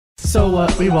So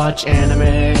what, we watch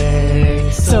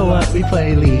anime. So what, we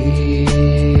play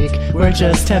League. We're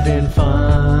just having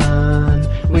fun.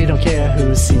 We don't care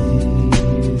who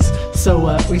sees. So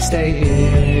what, we stay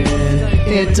in.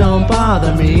 It don't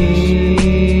bother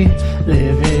me.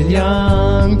 Living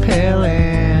young, pale,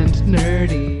 and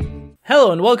nerdy.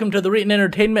 Hello and welcome to the Reetin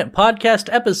Entertainment Podcast,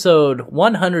 episode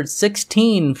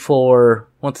 116 for,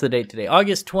 what's the date today?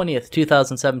 August 20th,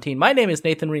 2017. My name is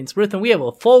Nathan Reetin-Spruth, and we have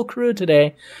a full crew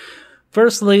today.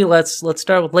 Firstly, let's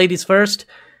start with ladies first.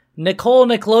 Nicole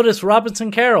Niclotis Robinson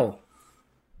Carroll.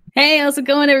 Hey, how's it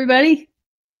going, everybody?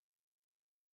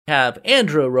 We have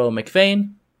Andrew Rowe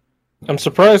McFain. I'm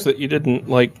surprised that you didn't,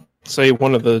 say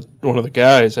one of the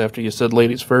guys after you said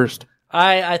ladies first.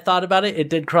 I thought about it. It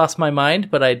did cross my mind,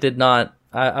 but I did not.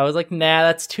 I was like, nah,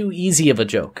 that's too easy of a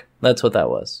joke. That's what that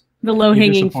was. The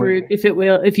low-hanging fruit,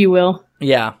 if you will.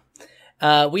 Yeah.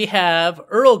 We have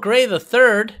Earl Grey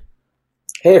III.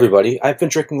 Hey, everybody. I've been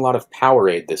drinking a lot of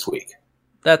Powerade this week.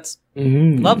 That's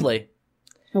lovely.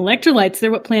 Electrolytes,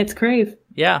 they're what plants crave.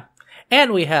 Yeah.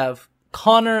 And we have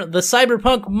Connor, the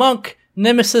cyberpunk monk,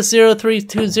 Nemesis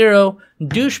 0320,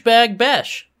 douchebag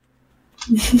Besh.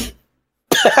 He's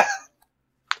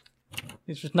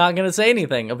just not going to say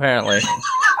anything, apparently.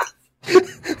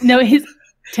 No, his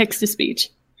text-to-speech.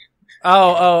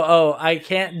 Oh, I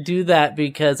can't do that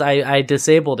because I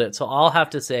disabled it. So I'll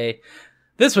have to say,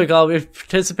 this week I'll be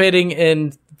participating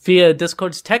in via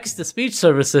Discord's text-to-speech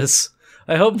services.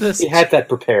 I hope this... You had that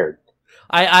prepared.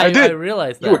 I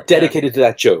realized that. You were dedicated to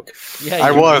that joke. Yeah,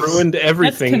 I was. Ruined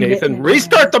everything, Nathan.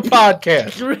 Restart the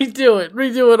podcast!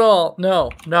 Redo it all.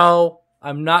 No,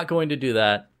 I'm not going to do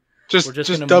that. Just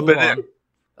dub it in.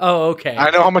 Oh, okay.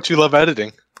 I know how much you love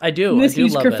editing. I do. This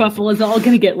huge kerfuffle is all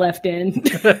going to get left in.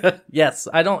 Yes,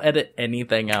 I don't edit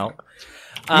anything out.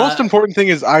 The most important thing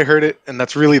is I heard it, and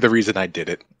that's really the reason I did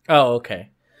it. Oh, okay.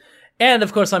 And,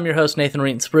 of course, I'm your host, Nathan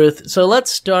Reetin-Spruth. So let's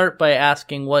start by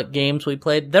asking what games we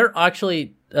played. There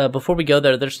actually, before we go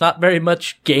there, there's not very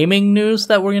much gaming news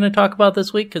that we're going to talk about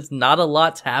this week, because not a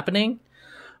lot's happening.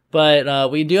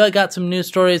 But we got some news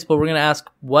stories, but we're going to ask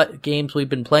what games we've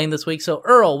been playing this week. So,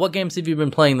 Earl, what games have you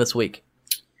been playing this week?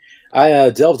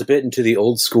 I delved a bit into the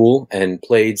old school and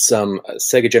played some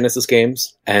Sega Genesis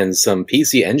games and some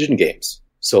PC Engine games.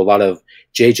 So a lot of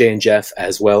JJ and Jeff,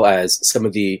 as well as some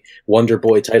of the Wonder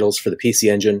Boy titles for the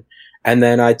PC Engine. And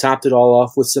then I topped it all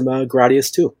off with some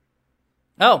Gradius 2.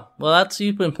 Oh, well,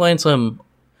 you've been playing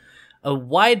a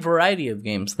wide variety of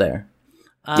games there.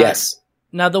 Yes.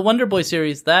 Now, the Wonder Boy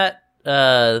series, that's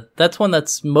one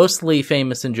that's mostly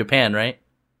famous in Japan, right?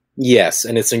 Yes,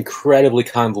 and it's incredibly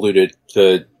convoluted,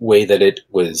 the way that it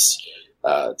was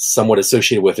somewhat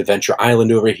associated with Adventure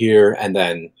Island over here, and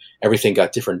then everything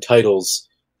got different titles.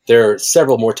 There are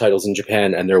several more titles in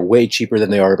Japan, and they're way cheaper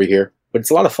than they are over here. But it's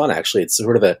a lot of fun, actually. It's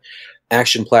sort of an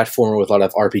action platformer with a lot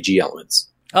of RPG elements.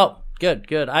 Oh,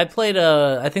 good. I played,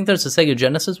 I think there's a Sega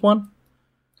Genesis one?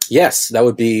 Yes, that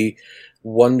would be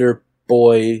Wonder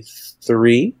Boy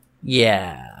 3?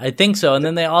 Yeah, I think so. And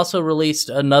then they also released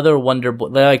another Wonder Boy.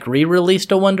 They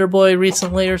re-released a Wonder Boy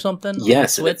recently or something?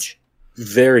 Yes, on Switch.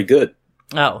 Very good.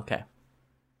 Oh, okay.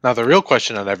 Now, the real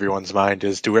question on everyone's mind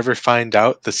is, do we ever find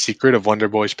out the secret of Wonder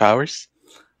Boy's powers?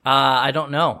 I don't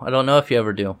know. I don't know if you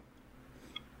ever do.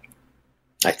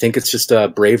 I think it's just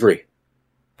bravery.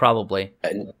 Probably.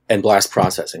 And blast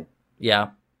processing. Yeah.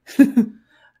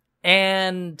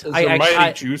 And is there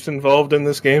Mighty Juice involved in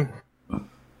this game?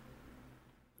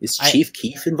 Is Chief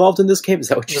Keef involved in this game? Is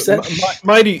that what you said?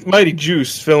 Mighty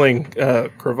Juice filling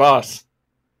crevasse.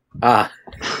 Ah.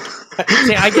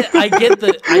 See, I get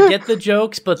the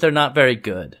jokes, but they're not very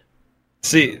good.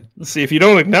 See, if you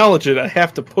don't acknowledge it, I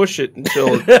have to push it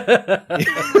until.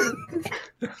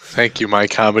 Thank you, my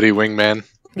comedy wingman.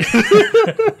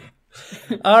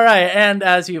 All right, and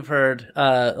as you've heard,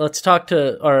 let's talk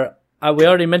to we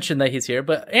already mentioned that he's here,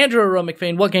 but Andrew Rowe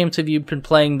McFain, what games have you been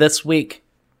playing this week?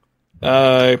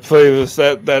 I play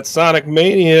that Sonic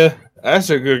Mania. That's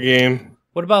a good game.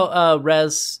 What about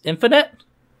Res Infinite?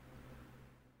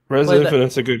 Res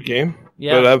Infinite's a good game.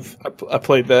 Yeah, but I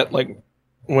played that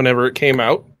whenever it came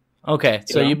out. Okay,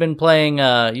 so you've been playing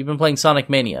Sonic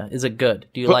Mania. Is it good?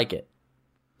 Do you like it?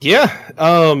 Yeah,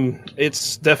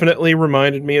 it's definitely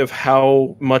reminded me of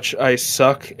how much I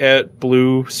suck at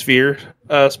Blue Sphere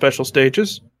special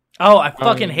stages. Oh, I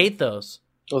fucking hate those.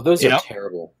 Oh, those are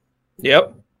terrible.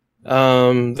 Yep.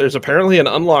 There's apparently an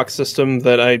unlock system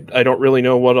that I don't really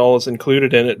know what all is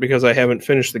included in it because I haven't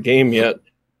finished the game yet.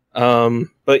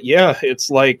 But yeah, it's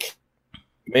like,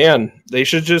 man, they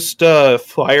should just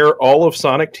fire all of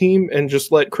Sonic Team and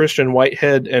just let Christian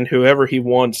Whitehead and whoever he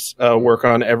wants work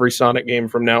on every Sonic game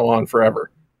from now on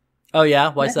forever. Oh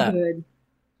yeah, why's That's that?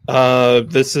 good.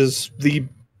 This is the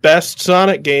best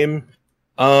Sonic game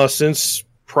since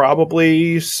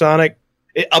probably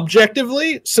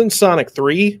objectively since Sonic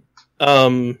 3.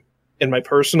 In my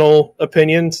personal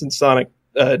opinion, since Sonic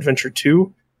Adventure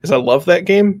 2, because I love that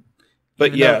game.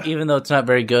 But even though it's not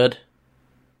very good.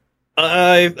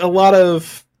 A lot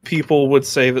of people would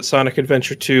say that Sonic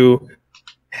Adventure 2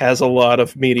 has a lot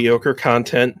of mediocre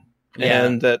content,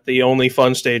 and that the only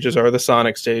fun stages are the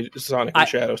Sonic and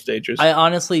Shadow stages. I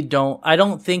honestly don't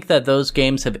think that those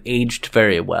games have aged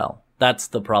very well. That's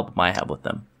the problem I have with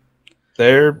them.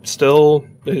 They're still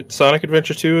Sonic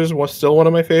Adventure 2 is still one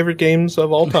of my favorite games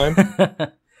of all time.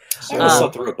 I always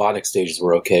thought the robotic stages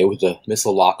were okay with the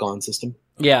missile lock-on system.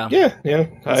 Yeah.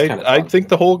 I think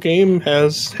the whole game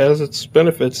has its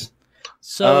benefits.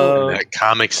 So that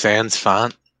Comic Sans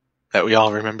font that we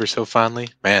all remember so fondly.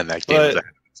 Man, that game was ahead of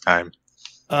its time.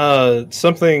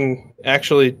 Something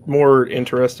actually more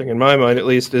interesting in my mind, at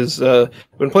least, is I've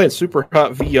been playing Super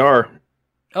Hot VR.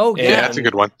 Oh yeah, Yeah, that's a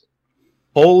good one.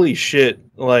 Holy shit!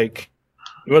 Like,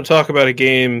 you want to talk about a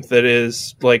game that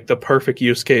is like the perfect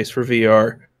use case for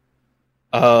VR?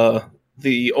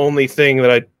 The only thing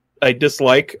that I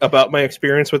dislike about my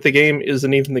experience with the game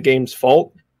isn't even the game's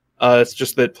fault. It's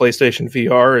just that PlayStation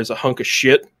VR is a hunk of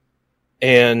shit,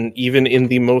 and even in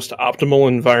the most optimal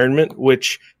environment,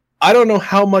 which I don't know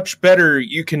how much better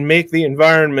you can make the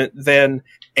environment than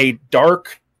a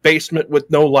dark basement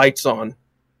with no lights on.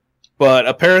 But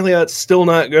apparently that's still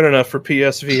not good enough for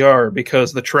PSVR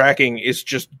because the tracking is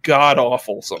just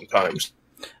god-awful sometimes.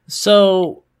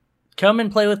 So, come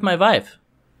and play with my Vive.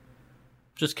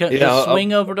 Just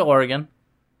swing over to Oregon.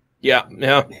 Yeah.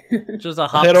 Just a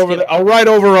hop. I'll ride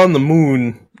over on the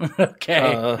moon.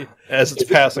 Okay. As it's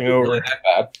passing over.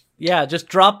 Yeah, just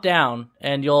drop down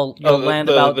and you'll land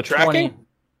about the 20. tracking?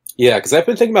 Yeah, because I've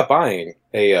been thinking about buying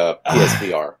a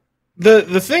PSVR.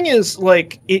 The thing is,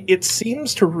 like, it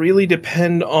seems to really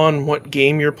depend on what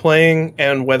game you're playing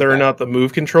and whether or not the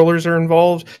Move controllers are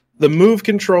involved. The Move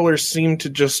controllers seem to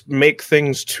just make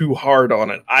things too hard on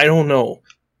it. I don't know.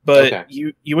 But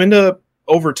you end up,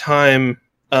 over time,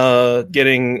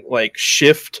 getting, like,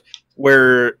 shift,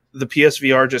 where the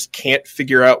PSVR just can't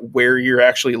figure out where you're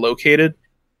actually located.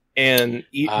 And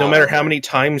no matter how many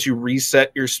times you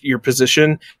reset your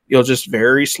position, you'll just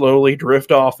very slowly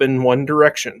drift off in one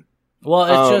direction.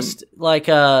 Well, it's just like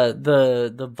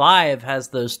the Vive has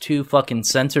those two fucking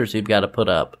sensors you've got to put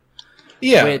up.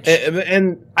 Yeah,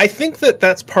 and I think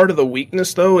that's part of the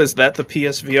weakness, though, is that the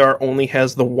PSVR only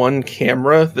has the one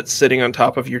camera that's sitting on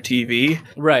top of your TV.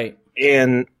 Right.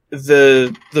 And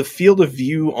the field of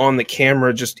view on the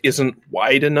camera just isn't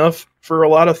wide enough for a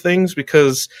lot of things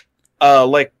because,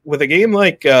 like, with a game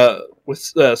like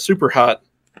with Super Hot,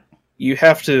 you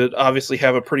have to obviously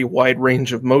have a pretty wide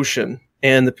range of motion.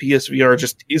 And the PSVR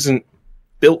just isn't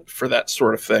built for that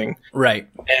sort of thing. Right.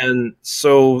 And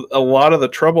so a lot of the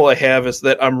trouble I have is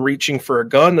that I'm reaching for a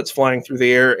gun that's flying through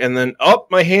the air, and then,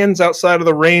 my hand's outside of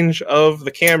the range of the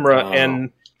camera,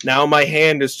 and now my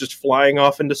hand is just flying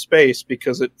off into space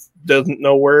because it doesn't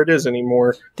know where it is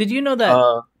anymore. Did you know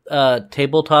that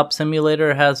Tabletop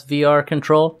Simulator has VR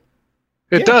control?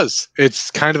 It does. It's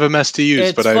kind of a mess to use,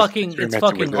 it's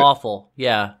fucking awful.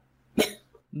 Yeah.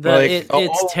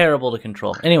 It's terrible to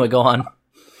control. Anyway, go on.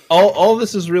 All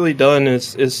this has really done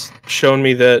is shown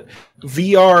me that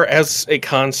VR as a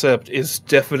concept is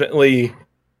definitely,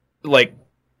 like,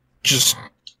 just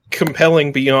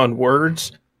compelling beyond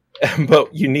words,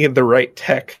 but you need the right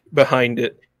tech behind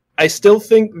it. I still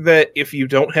think that if you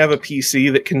don't have a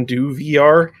PC that can do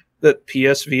VR, that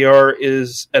PSVR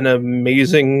is an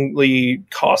amazingly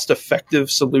cost-effective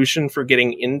solution for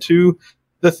getting into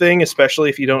the thing, especially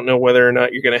if you don't know whether or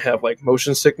not you're going to have, like,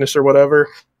 motion sickness or whatever,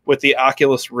 with the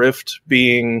Oculus Rift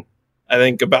being, I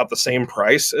think, about the same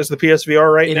price as the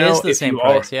PSVR right now. It is the same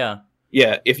price, yeah.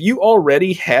 Yeah, if you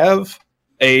already have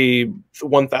a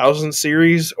 1000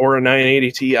 series or a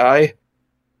 980 Ti, I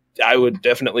would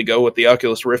definitely go with the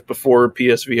Oculus Rift before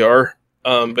PSVR.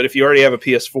 But if you already have a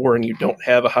PS4 and you don't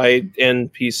have a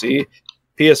high-end PC,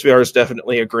 PSVR is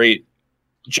definitely a great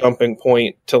jumping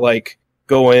point to, like,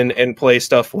 go in and play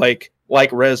stuff like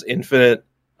Res Infinite,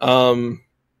 Keep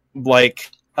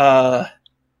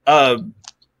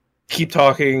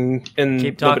Talking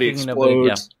and Nobody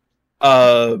Explodes.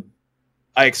 I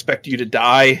Expect You to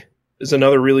Die is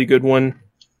another really good one.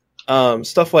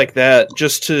 Stuff like that,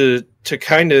 just to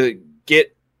kind of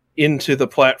get into the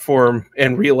platform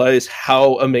and realize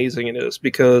how amazing it is.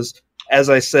 Because, as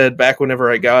I said back whenever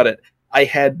I got it, I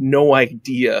had no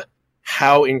idea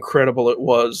how incredible it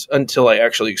was until I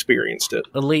actually experienced it.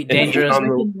 Elite Dangerous. Rick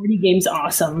and Morty game's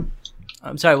awesome.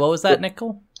 I'm sorry, what was that,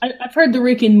 Nicole? I've heard the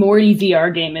Rick and Morty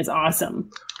VR game is awesome.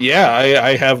 Yeah,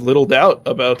 I have little doubt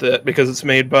about that because it's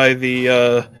made by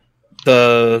the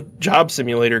Job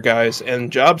Simulator guys,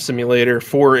 and Job Simulator,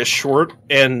 for as short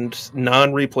and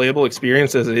non-replayable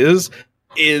experience as it is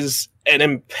an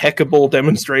impeccable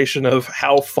demonstration of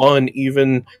how fun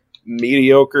even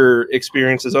mediocre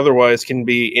experiences otherwise can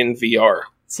be in VR.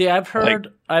 See, I've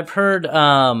heard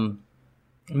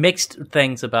mixed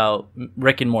things about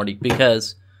Rick and Morty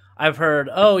because I've heard,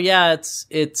 oh yeah,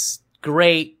 it's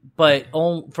great, but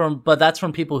that's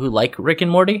from people who like Rick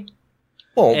and Morty.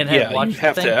 Well, and yeah, you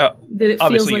have to. That it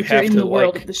feels like you're in the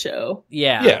world of the show.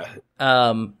 Yeah.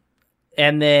 And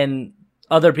then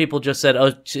other people just said,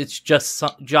 "Oh, it's just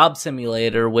Job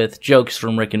Simulator with jokes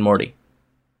from Rick and Morty."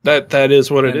 That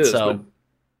is what it is. So,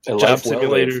 Job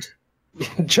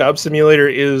Simulator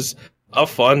is a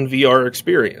fun VR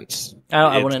experience.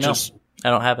 I wouldn't know. I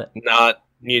don't have it. Not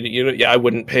I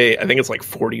wouldn't pay. I think it's like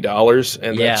 $40,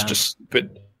 and that's just.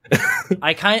 But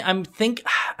I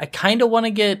kind of want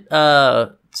to get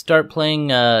start playing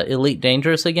Elite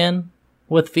Dangerous again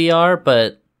with VR,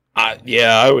 but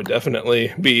I would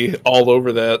definitely be all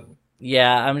over that.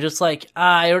 Yeah, I'm just like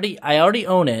I already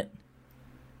own it.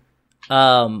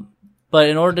 But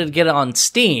in order to get it on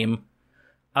Steam,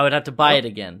 I would have to buy it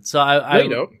again. So I you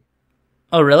don't.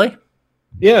 Oh, really?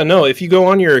 Yeah, no. If you go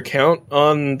on your account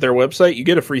on their website, you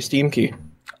get a free Steam key.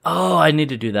 Oh, I need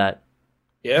to do that.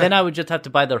 Yeah. Then I would just have to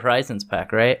buy the Horizons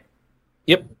pack, right?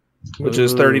 Yep. Which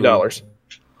is $30.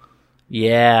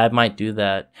 Yeah, I might do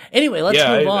that. Anyway, let's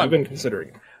move on. I've been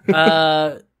considering.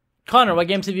 Connor, what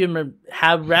games have you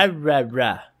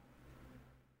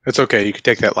It's okay. You can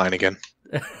take that line again.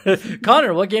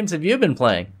 Connor, what games have you been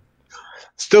playing?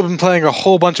 Still been playing a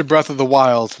whole bunch of Breath of the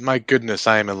Wild. My goodness,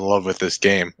 I am in love with this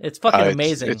game. It's fucking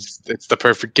amazing. It's the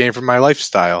perfect game for my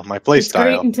lifestyle, my play style.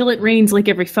 It's great until it rains like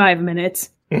every 5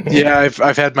 minutes. Yeah,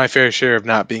 I've had my fair share of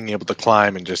not being able to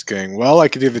climb and just going, well, I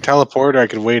could either teleport or I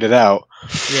could wait it out.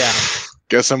 Yeah.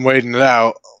 Guess I'm waiting it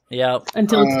out. Yep.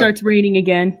 Until it starts raining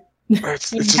again. It's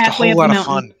just a whole lot of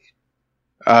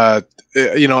fun.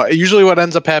 Usually what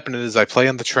ends up happening is I play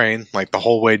on the train, like the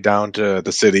whole way down to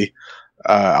the city.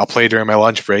 I'll play during my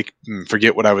lunch break,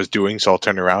 forget what I was doing, so I'll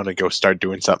turn around and go start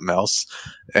doing something else.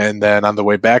 And then on the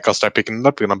way back, I'll start picking it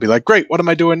up, and I'll be like, great, what am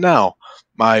I doing now?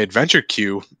 My adventure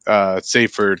queue,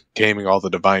 save for taming all the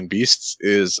divine beasts,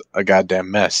 is a goddamn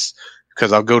mess.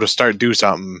 Because I'll go to start do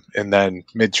something, and then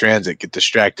mid-transit get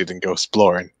distracted and go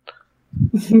exploring.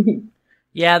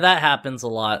 Yeah, that happens a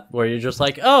lot, where you're just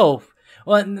like, oh...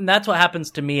 Well, and that's what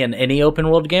happens to me in any open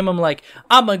world game. I'm like,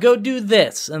 I'm gonna go do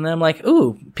this, and then I'm like,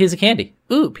 ooh, piece of candy.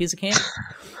 Ooh, piece of candy.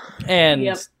 And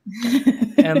Yep.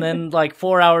 and then like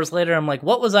 4 hours later, I'm like,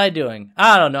 what was I doing?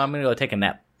 I don't know. I'm gonna go take a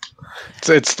nap.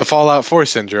 It's the Fallout 4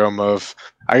 syndrome of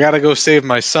I gotta go save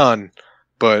my son,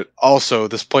 but also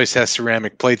this place has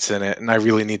ceramic plates in it, and I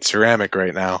really need ceramic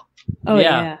right now. Oh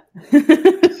yeah.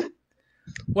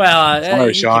 Well,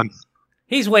 Sorry, Sean.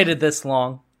 He's waited this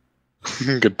long.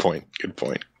 Good point.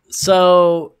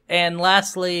 So, and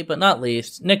lastly, but not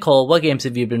least, Nicole, what games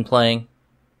have you been playing?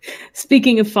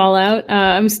 Speaking of Fallout,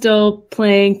 I'm still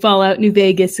playing Fallout New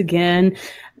Vegas again.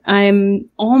 I'm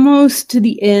almost to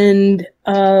the end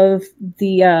of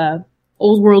the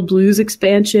Old World Blues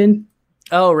expansion.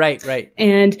 Oh, right.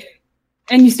 And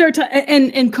you start to,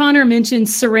 and Connor mentioned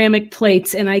ceramic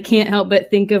plates, and I can't help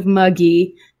but think of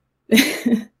Muggy.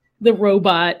 The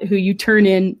robot who you turn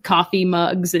in coffee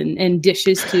mugs and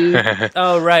dishes to.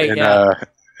 Oh, right,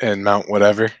 and Mount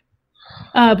whatever.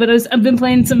 But I've been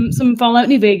playing some Fallout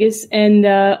New Vegas, and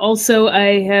also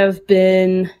I have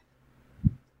been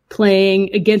playing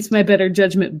Against My Better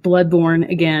Judgment Bloodborne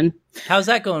again. How's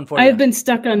that going for you? I've been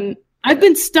stuck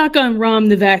on Rom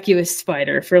the Vacuous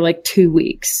Spider for like 2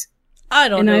 weeks. I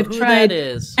don't know who that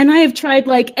is. And I have tried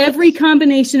like every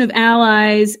combination of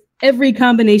allies, every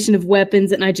combination of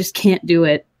weapons, and I just can't do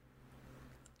it.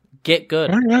 Get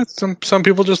good. Yeah, some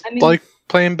people just like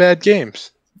playing bad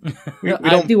games. We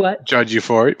don't do what? Judge you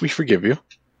for it. We forgive you.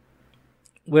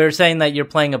 We're saying that you're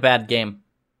playing a bad game.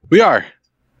 We are.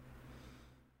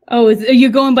 Oh, are you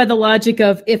going by the logic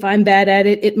of if I'm bad at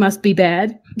it, it must be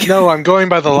bad? No, I'm going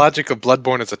by the logic of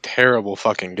Bloodborne is a terrible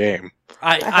fucking game.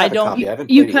 I don't.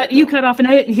 You cut off, and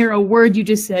I didn't hear a word you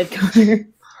just said, Connor.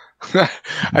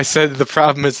 I said the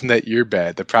problem isn't that you're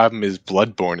bad. The problem is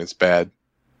Bloodborne is bad.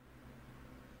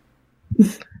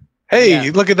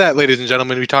 Hey, Look at that, ladies and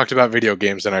gentlemen. We talked about video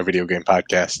games in our video game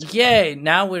podcast. Yay!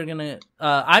 Now we're gonna.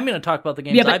 I'm gonna talk about the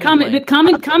games. Yeah, but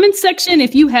comment section.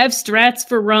 If you have strats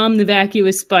for Rom the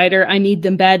Vacuous Spider, I need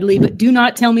them badly. But do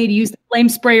not tell me to use the flame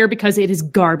sprayer because it is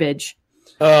garbage.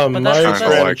 But My that's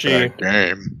Kinda like strategy. that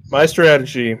game. My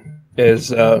strategy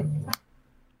is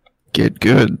Get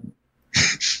good.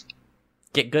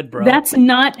 Get good, bro. That's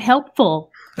not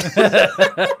helpful. Me,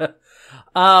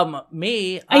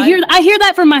 I hear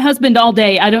that from my husband all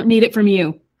day. I don't need it from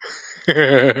you.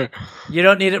 you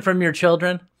don't need it from your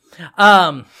children.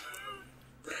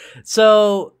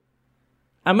 So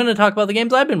I'm going to talk about the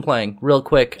games I've been playing real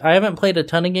quick. I haven't played a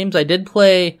ton of games. I did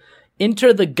play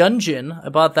Enter the Gungeon. I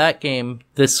bought that game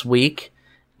this week,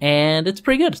 and it's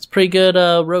pretty good. It's pretty good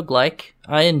roguelike.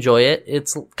 I enjoy it.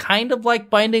 It's kind of like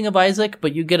Binding of Isaac,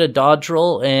 but you get a dodge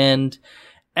roll, and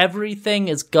everything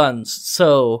is guns.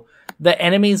 So the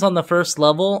enemies on the first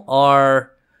level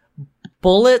are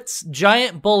bullets,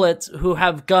 giant bullets who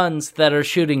have guns that are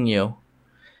shooting you.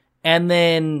 And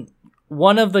then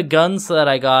one of the guns that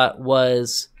I got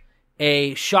was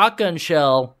a shotgun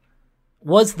shell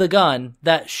was the gun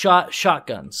that shot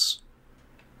shotguns.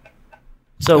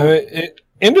 So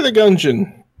Enter the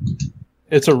Gungeon.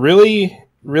 It's a really,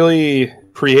 really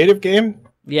creative game,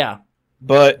 yeah.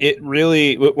 but it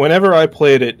really, whenever I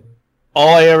played it,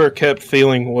 all I ever kept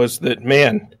feeling was that,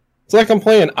 man, it's like I'm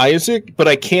playing Isaac, but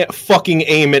I can't fucking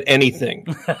aim at anything.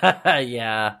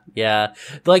 yeah.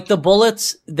 Like the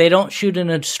bullets, they don't shoot in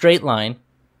a straight line.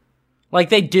 Like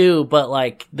they do, but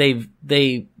like they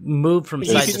move from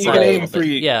side to You side. can a aim little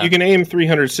bit. Yeah. You can aim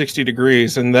 360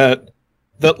 degrees, and that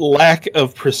lack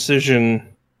of precision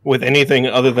with anything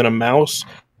other than a mouse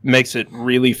makes it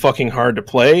really fucking hard to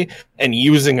play, and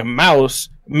using a mouse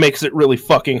makes it really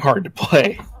fucking hard to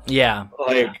play. Yeah.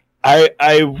 Like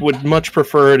I would much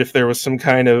prefer it if there was some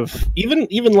kind of even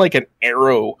like an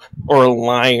arrow or a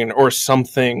line or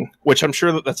something, which I'm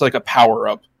sure that's like a power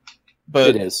up.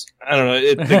 But It is. I don't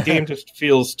know. The game just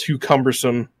feels too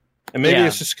cumbersome, and maybe Yeah.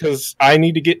 it's just because I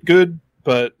need to get good.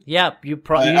 But Yeah, you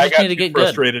I just got need to too get good.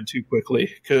 frustrated too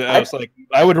quickly because I was like,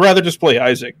 I would rather just play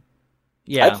Isaac.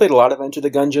 Yeah. I played a lot of Enter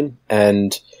the Gungeon,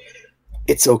 and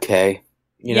it's okay.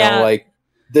 You Yeah. know, like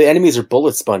the enemies are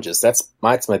bullet sponges. That's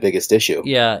my biggest issue.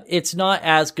 Yeah, it's not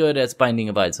as good as Binding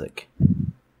of Isaac.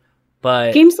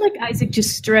 But Games like Isaac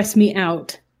just stress me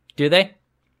out. do they?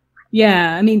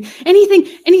 Yeah, I mean,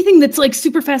 anything that's like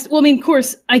super fast. Well, I mean, of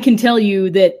course, I can tell you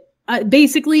that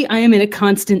basically I am in a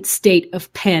constant state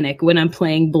of panic when I'm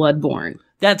playing Bloodborne.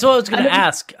 That's what I was going I to don't-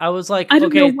 ask. I was like, I don't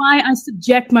okay, know why I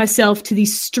subject myself to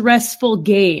these stressful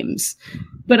games,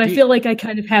 but I feel like I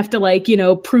kind of have to, like, you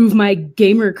know, prove my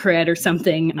gamer cred or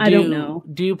something. I don't know.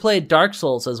 Do you play Dark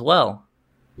Souls as well?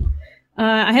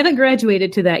 I haven't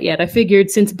graduated to that yet. I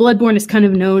figured since Bloodborne is kind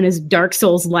of known as Dark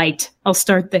Souls Light, I'll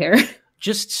start there.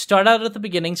 Just start out at the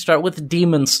beginning, start with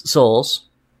Demon's Souls,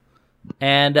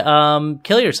 and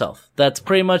kill yourself. That's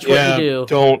pretty much what you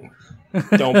do.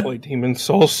 Don't play Demon's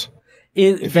Souls.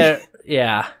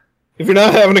 Yeah. If you're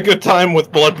not having a good time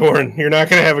with Bloodborne, you're not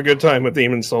going to have a good time with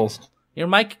Demon's Souls. Your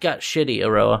mic got shitty,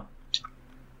 Aroa.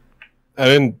 I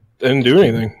didn't do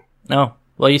anything. Oh,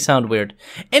 well, you sound weird.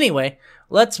 Anyway,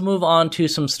 let's move on to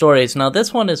some stories. Now,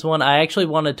 this one is one I actually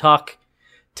want to talk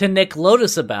to Nick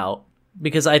Lotus about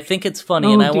because I think it's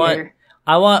funny, and I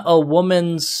want a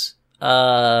woman's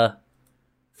thought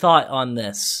on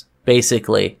this.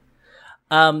 Basically,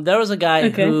 there was a guy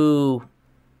who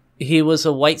he was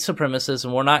a white supremacist,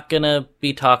 and we're not gonna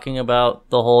be talking about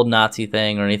the whole Nazi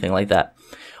thing or anything like that.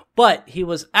 But he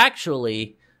was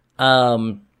actually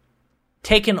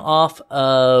taken off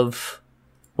of,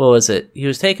 what was it? He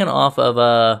was taken off of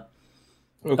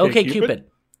OkCupid.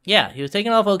 Yeah, he was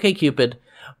taken off OkCupid.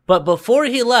 But before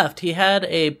he left, he had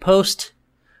a post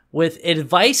with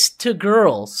advice to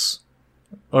girls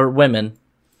or women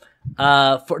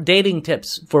for dating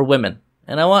tips for women.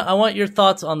 And I want your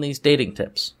thoughts on these dating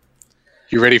tips.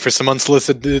 You ready for some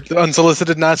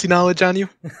unsolicited Nazi knowledge on you?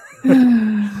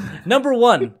 Number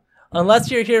 1,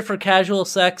 unless you're here for casual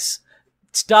sex,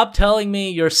 stop telling me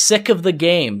you're sick of the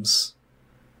games.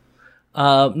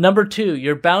 Number 2,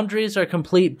 your boundaries are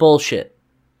complete bullshit.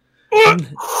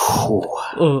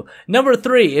 Number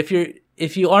 3,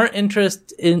 if you aren't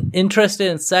interested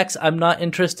in sex, I'm not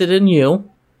interested in you.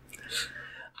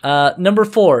 Number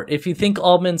 4, if you think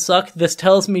all men suck, this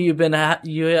tells me you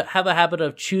have a habit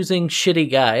of choosing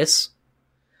shitty guys.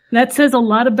 That says a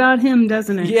lot about him,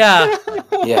 doesn't it? Yeah.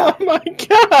 Yeah. Oh my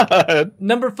god!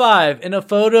 Number 5, in a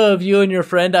photo of you and your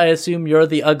friend, I assume you're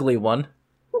the ugly one.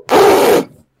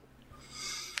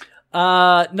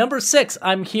 Number 6,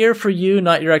 I'm here for you,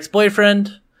 not your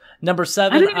ex-boyfriend. Number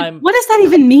 7, what does that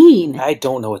even mean? I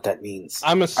don't know what that means.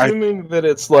 I'm assuming that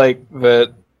it's like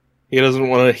that he doesn't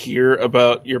want to hear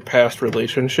about your past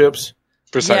relationships.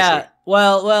 Precisely. Yeah,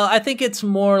 well, I think it's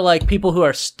more like people who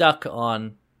are stuck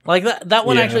on, like that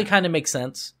one Yeah. actually kind of makes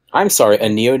sense. I'm sorry, a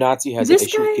neo-Nazi has an This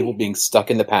issue guy- with people being stuck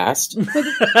in the past. This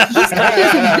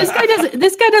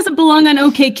guy doesn't belong on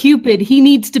OkCupid. He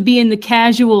needs to be in the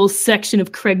casuals section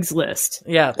of Craigslist.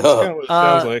 Yeah. That's kinda what it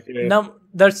sounds like. Yeah.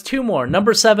 There's two more.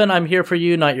 Number 7, I'm here for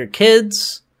you, not your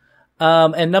kids.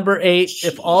 And number 8,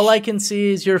 if all I can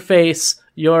see is your face,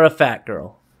 you're a fat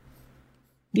girl.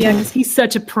 Yeah, because he's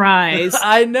such a prize.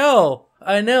 I know.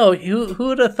 Who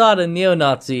would have thought a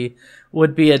neo-Nazi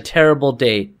would be a terrible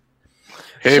date?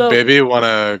 Hey, So- baby,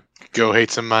 wanna go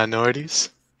hate some minorities?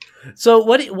 So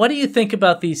what do you think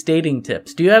about these dating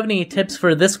tips? Do you have any tips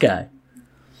for this guy?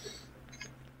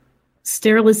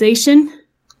 Sterilization.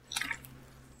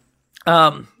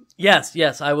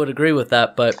 Yes, I would agree with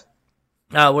that, but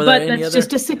were there But any that's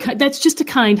other? that's just a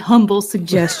kind, humble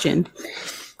suggestion.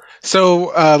 So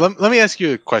let me ask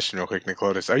you a question real quick,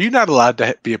 Niclotus. Are you not allowed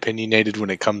to be opinionated when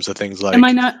it comes to things like Am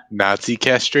I not? Nazi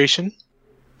castration?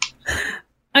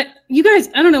 You guys,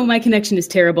 I don't know. My connection is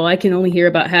terrible. I can only hear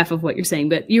about half of what you're saying.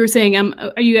 But you were saying,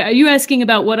 are you asking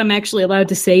about what I'm actually allowed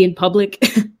to say in public?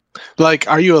 Like,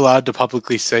 are you allowed to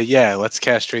publicly say, "Yeah, let's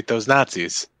castrate those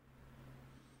Nazis"?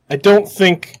 I don't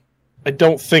think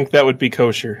that would be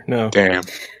kosher. No. Damn.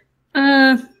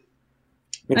 I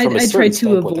From a try certain to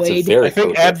standpoint, that's a avoid- very I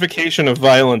think kosher. advocation of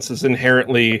violence is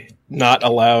inherently not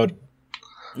allowed.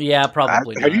 Yeah,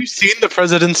 probably. Have not. you seen the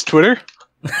president's Twitter?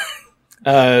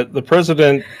 The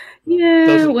president Yeah,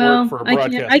 Doesn't well, work for a I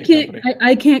broadcasting can't. company.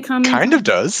 I can't comment. Kind of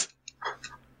does.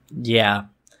 Yeah.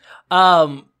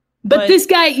 But this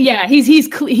guy, yeah, he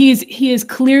is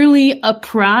clearly a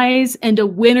prize and a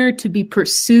winner to be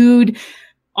pursued.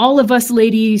 All of us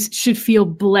ladies should feel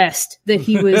blessed that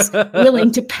he was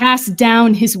willing to pass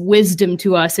down his wisdom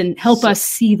to us and help us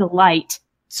see the light.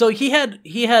 So he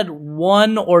had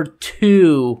one or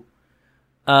two,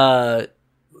 or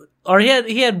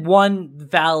he had one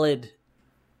valid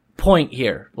point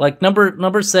here. Like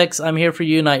number 6, I'm here for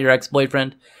you, not your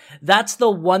ex-boyfriend. That's the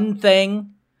one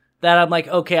thing that I'm like,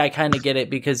 okay, I kind of get it,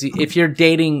 because if you're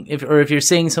dating, if you're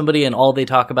seeing somebody and all they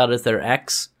talk about is their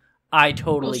ex, I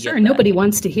totally Well, sure, get that. nobody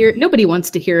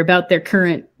wants to hear about their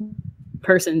current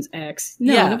person's ex.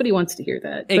 No, Yeah. nobody wants to hear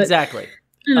that. But, Exactly.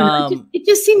 I don't know, it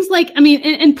just seems like, and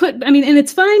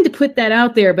it's fine to put that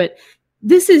out there, but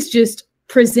this is just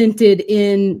presented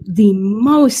in the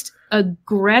most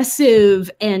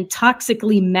aggressive and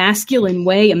toxically masculine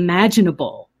way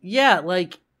imaginable. Yeah,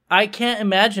 like, I can't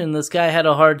imagine this guy had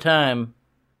a hard time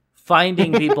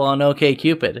finding people on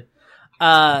OkCupid.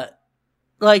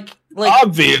 Like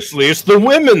obviously it's the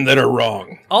women that are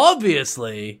wrong.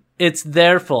 obviously it's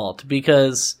their fault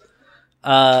because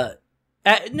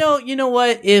no, you know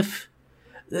what, if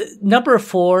number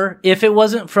 4, if it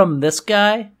wasn't from this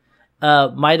guy,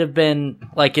 might have been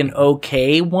like an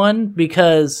okay one,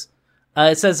 because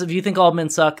it says, if you think all men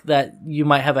suck, that you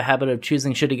might have a habit of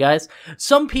choosing shitty guys.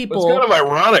 Some It's people, kind of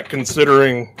ironic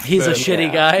considering he's a that-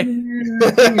 shitty guy.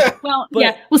 Well, But-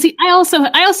 yeah. Well, see, I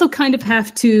also kind of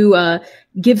have to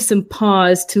give some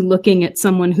pause to looking at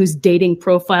someone whose dating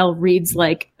profile reads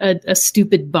like a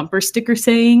stupid bumper sticker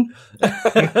saying.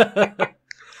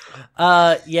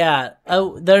 Yeah.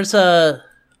 Oh,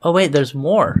 there's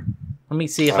more. Let me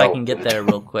see if I can get there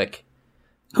real quick.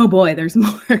 Oh boy, there's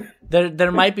more.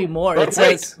 There might be more. But It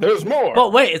wait, says, there's more.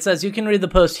 but wait, it says you can read the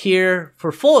post here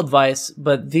for full advice,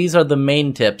 but these are the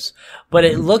main tips. But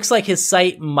it looks like his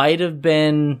site might have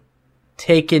been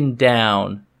taken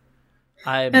down.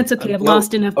 That's okay. I've No,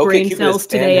 lost enough OkCupid brain has cells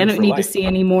banned today. I him don't for need to life. see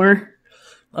any more.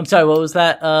 I'm sorry. What was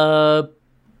that?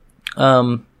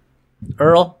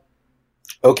 Earl.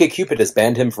 OkCupid has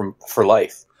banned him for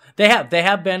life. They have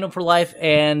banned him for life,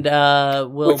 and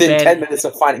will Within ban 10 minutes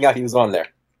of finding out he was on there.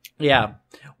 Yeah.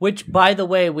 Which, by the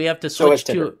way, we have to So switch is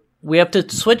Tinder.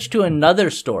 to another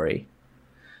story.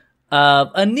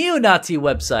 A neo-Nazi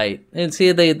website. And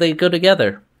see, they go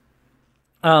together.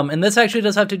 And this actually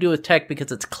does have to do with tech,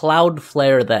 because it's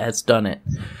Cloudflare that has done it.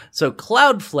 So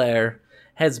Cloudflare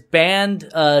has banned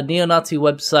a neo-Nazi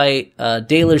website,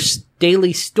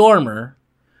 Daily Stormer,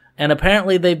 and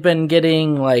apparently they've been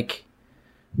getting like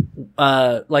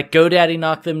GoDaddy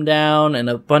knocked them down, and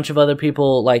a bunch of other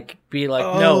people be like,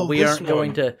 no, we this aren't going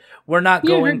one. to, we're not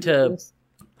Yeah, I going heard to, this.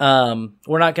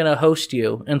 we're not going to host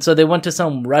you. And so they went to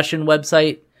some Russian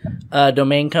website,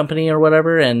 domain company or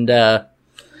whatever. And,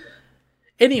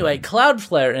 anyway,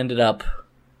 Cloudflare ended up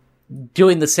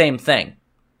doing the same thing.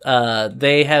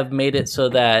 They have made it so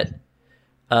that,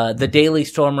 the Daily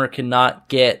Stormer cannot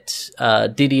get,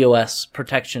 DDoS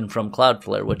protection from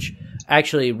Cloudflare, which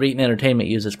actually Reeton Entertainment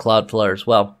uses Cloudflare as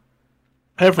well.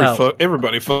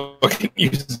 Everybody fucking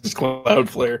uses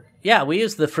Cloudflare. Yeah, we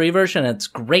use the free version. It's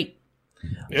great.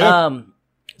 Yeah.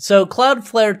 So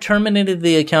Cloudflare terminated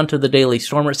the account of the Daily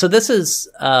Stormer. So this is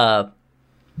a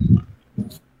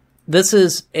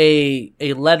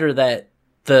letter that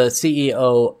the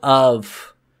CEO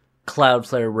of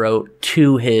Cloudflare wrote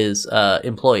to his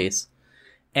employees.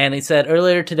 And he said,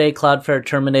 earlier today, Cloudflare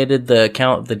terminated the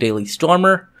account of the Daily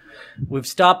Stormer. We've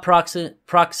stopped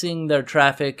proxying their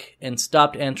traffic and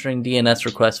stopped answering DNS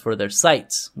requests for their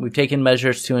sites. We've taken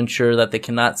measures to ensure that they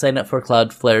cannot sign up for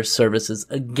Cloudflare services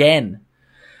again.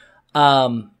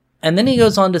 And then he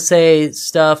goes on to say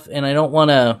stuff, and I don't want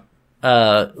to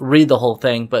read the whole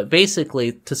thing, but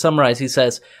basically, to summarize, he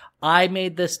says, I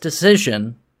made this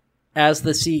decision as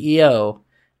the CEO,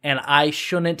 and I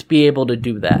shouldn't be able to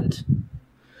do that.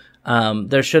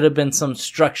 There should have been some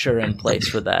structure in place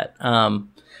for that.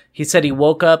 He said he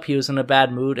woke up, he was in a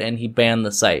bad mood, and he banned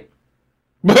the site.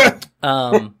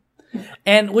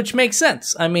 And which makes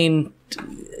sense. I mean,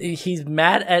 he's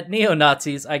mad at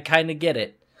neo-Nazis. I kind of get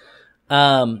it.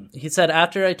 He said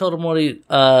after I told him what we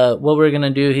were going to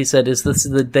do, he said, is this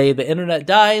the day the internet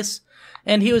dies?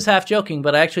 And he was half joking,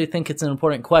 but I actually think it's an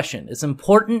important question. It's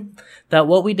important that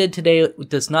what we did today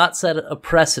does not set a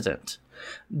precedent.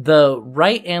 The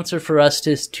right answer for us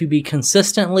is to be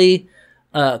consistently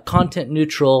content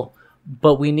neutral,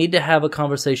 but we need to have a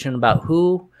conversation about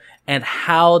who and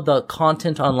how the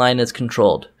content online is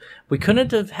controlled. We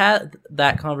couldn't have had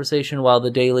that conversation while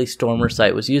the Daily Stormer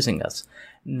site was using us.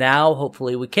 Now,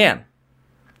 hopefully, we can.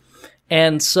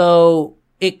 And so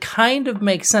it kind of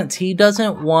makes sense. He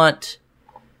doesn't want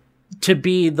to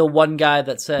be the one guy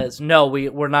that says, no,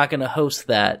 we're not going to host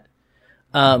that,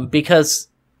 because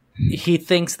he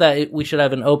thinks that we should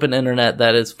have an open internet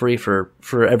that is free for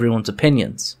everyone's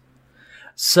opinions.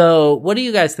 So what do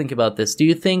you guys think about this? Do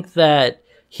you think that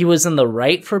he was in the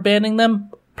right for banning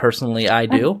them? Personally, I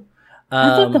do.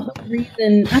 I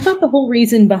thought the whole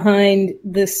reason behind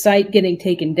the site getting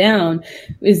taken down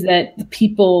is that the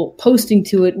people posting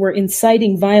to it were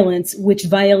inciting violence, which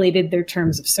violated their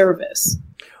terms of service.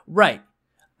 Right.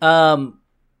 And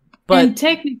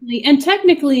technically,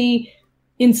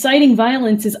 inciting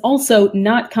violence is also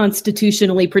not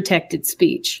constitutionally protected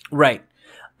speech. Right.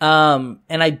 And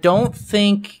I don't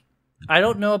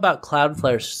know about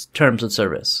Cloudflare's terms of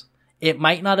service. It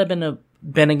might not have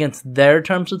been against their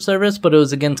terms of service, but it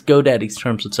was against GoDaddy's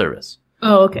terms of service.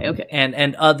 Oh, okay.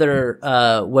 And other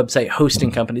website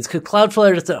hosting companies, because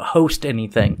Cloudflare doesn't host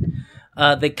anything.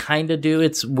 They kind of do.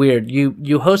 It's weird.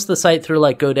 You host the site through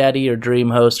like GoDaddy or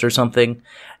DreamHost or something,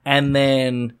 and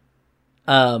then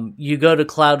you go to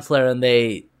Cloudflare and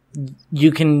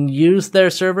you can use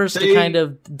their servers to kind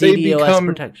of DDoS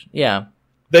protection. Yeah,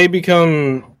 they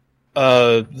become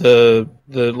the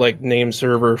like name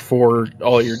server for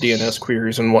all your DNS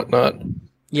queries and whatnot.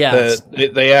 Yeah,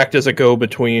 they act as a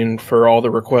go-between for all the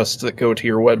requests that go to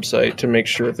your website to make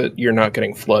sure that you're not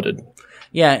getting flooded.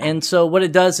 Yeah, and so what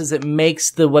it does is it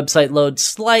makes the website load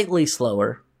slightly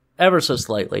slower, ever so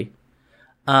slightly.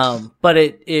 But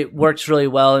it works really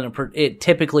well, and it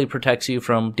typically protects you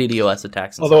from DDoS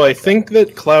attacks. Although I think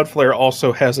that Cloudflare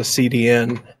also has a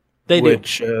CDN. They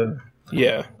do.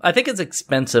 Yeah. I think it's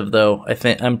expensive, though.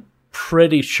 I'm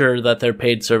pretty sure that their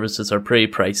paid services are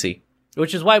pretty pricey,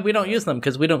 which is why we don't use them,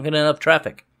 because we don't get enough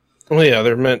traffic. Well, yeah,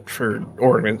 they're meant for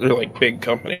they're like big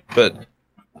company, but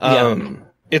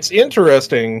It's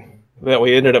interesting that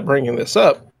we ended up bringing this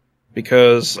up,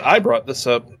 because I brought this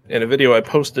up in a video I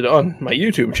posted on my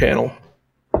YouTube channel.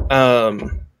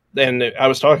 And I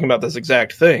was talking about this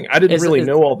exact thing. I didn't really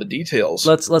know all the details.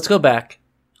 Let's go back.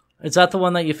 Is that the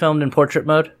one that you filmed in portrait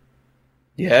mode?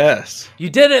 Yes. You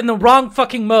did it in the wrong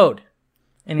fucking mode.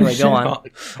 Anyway, go on.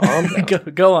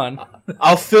 Go on.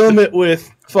 I'll film it with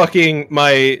fucking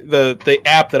the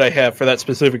app that I have for that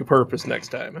specific purpose next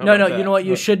time. No, you know what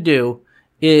you should do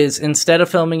is, instead of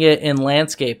filming it in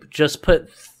landscape, just put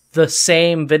the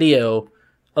same video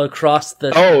across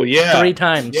the 3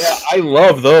 times. Yeah, I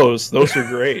love those. Those are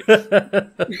great.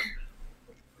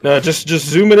 No, just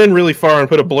zoom it in really far and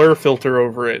put a blur filter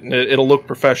over it, and it'll look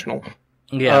professional.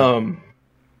 Yeah.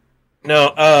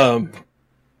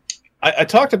 I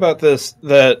talked about this,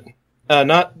 that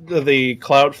not the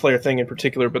Cloudflare thing in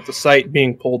particular, but the site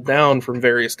being pulled down from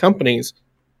various companies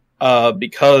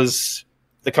because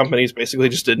the companies basically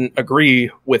just didn't agree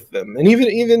with them. And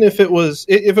even if it was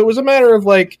a matter of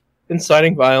like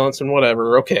inciting violence and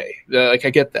whatever, okay, like I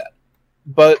get that.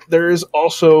 But there is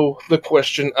also the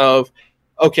question of,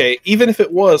 okay, even if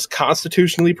it was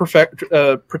constitutionally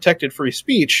protected free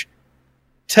speech,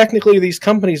 technically these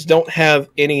companies don't have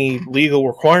any legal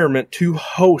requirement to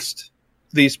host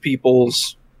these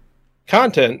people's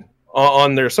content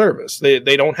on their service. They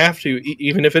don't have to,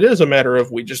 even if it is a matter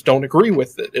of we just don't agree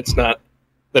with it. It's not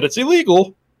that it's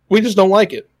illegal. We just don't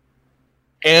like it.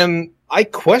 And I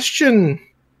question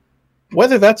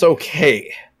whether that's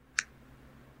okay.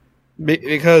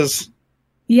 Because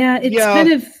Yeah,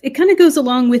 it kind of goes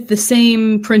along with the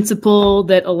same principle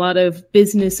that a lot of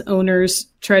business owners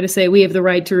try to say we have the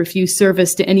right to refuse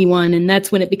service to anyone, and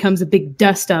that's when it becomes a big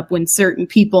dust up when certain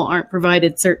people aren't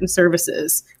provided certain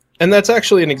services. And that's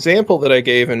actually an example that I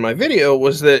gave in my video,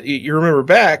 was that you remember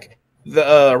back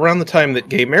around the time that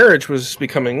gay marriage was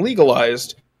becoming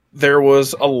legalized, there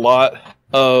was a lot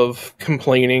of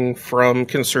complaining from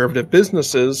conservative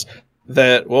businesses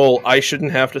that, well, I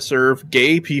shouldn't have to serve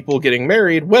gay people getting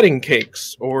married wedding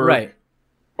cakes or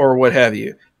what have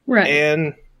you. Right.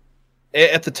 And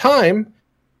at the time,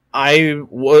 I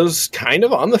was kind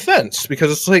of on the fence because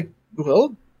it's like,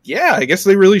 well, yeah, I guess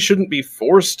they really shouldn't be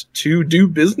forced to do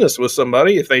business with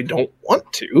somebody if they don't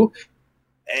want to.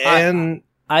 And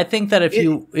I think that if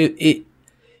you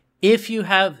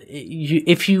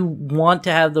want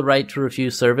to have the right to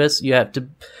refuse service, you have to.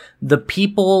 The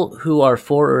people who are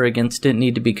for or against it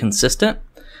need to be consistent.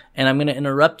 And I'm going to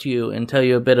interrupt you and tell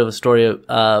you a bit of a story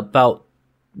about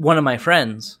one of my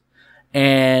friends.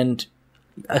 And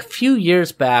a few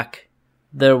years back,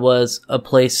 there was a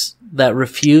place that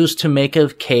refused to make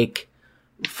a cake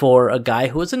for a guy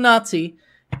who was a Nazi,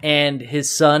 and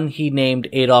his son he named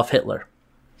Adolf Hitler.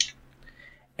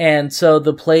 And so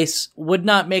the place would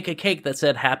not make a cake that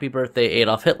said "Happy Birthday,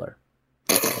 Adolf Hitler."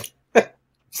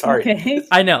 Sorry. Okay.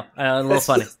 I know, a little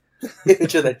funny.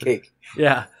 Image of that cake.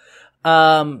 Yeah.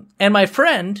 And my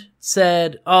friend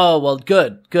said, "Oh, well,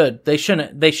 good. They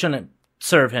shouldn't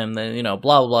serve him. Then, blah,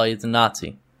 blah, blah. He's a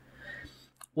Nazi."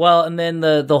 Well, and then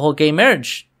the whole gay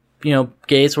marriage,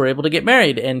 gays were able to get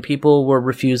married and people were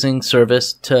refusing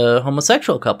service to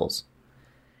homosexual couples.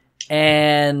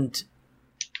 And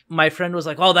my friend was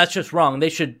like, "Oh, that's just wrong. They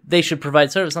should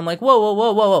provide service." I'm like,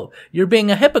 whoa. You're being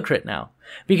a hypocrite now.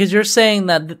 Because you're saying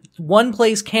that one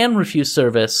place can refuse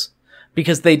service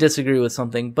because they disagree with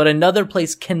something, but another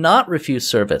place cannot refuse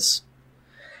service.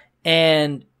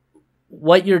 And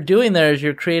what you're doing there is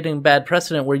you're creating a bad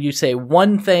precedent where you say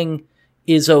one thing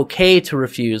is okay to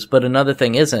refuse, but another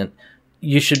thing isn't.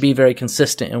 You should be very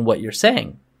consistent in what you're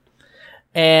saying.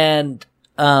 And,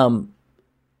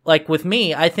 like with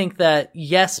me, I think that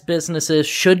yes, businesses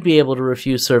should be able to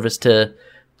refuse service to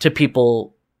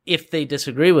people if they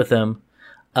disagree with them.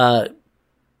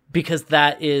 Because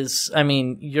that is,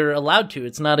 you're allowed to.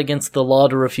 It's not against the law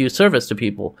to refuse service to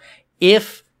people.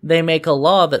 If they make a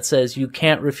law that says you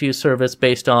can't refuse service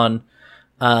based on,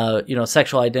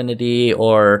 sexual identity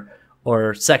or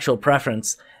sexual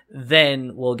preference,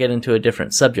 then we'll get into a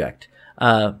different subject.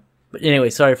 But anyway,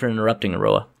 sorry for interrupting,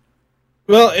 Aroa.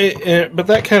 Well, but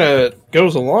that kind of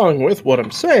goes along with what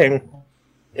I'm saying.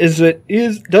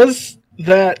 Does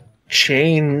that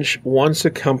change once a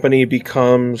company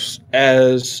becomes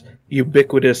as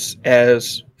ubiquitous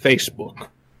as Facebook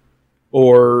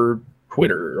or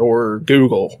Twitter or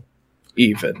Google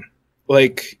even?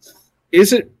 Like,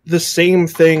 is it the same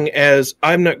thing as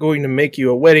I'm not going to make you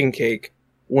a wedding cake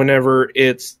whenever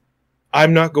it's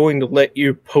I'm not going to let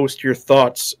you post your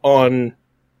thoughts on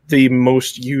the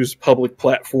most used public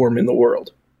platform in the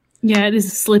world? Yeah, it is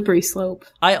a slippery slope.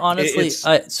 I honestly,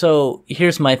 so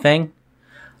here's my thing.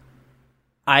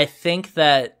 I think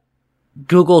that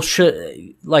Google or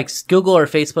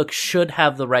Facebook should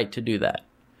have the right to do that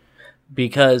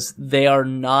because they are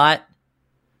not,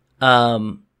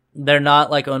 they're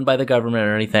not like owned by the government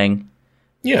or anything.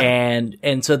 Yeah.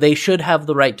 And so they should have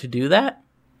the right to do that.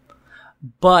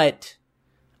 But,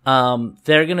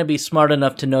 they're going to be smart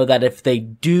enough to know that if they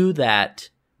do that,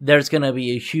 there's going to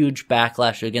be a huge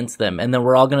backlash against them. And then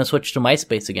we're all going to switch to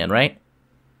MySpace again, right?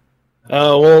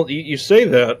 Well, you say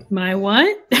that. My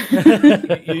what?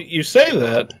 you say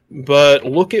that, but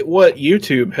look at what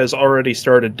YouTube has already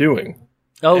started doing.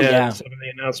 Oh, and yeah. Some of the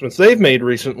announcements they've made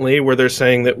recently where they're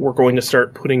saying that we're going to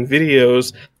start putting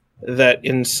videos that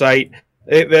incite,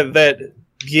 that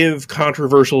give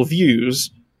controversial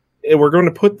views, and we're going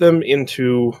to put them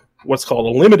into what's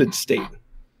called a limited state,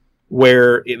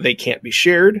 where they can't be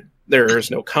shared. There is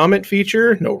no comment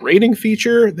feature, no rating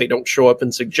feature. They don't show up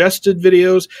in suggested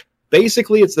videos.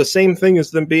 Basically, it's the same thing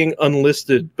as them being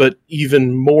unlisted, but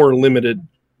even more limited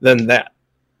than that.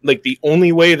 Like, the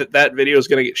only way that video is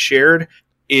going to get shared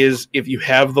is if you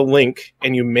have the link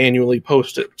and you manually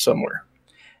post it somewhere.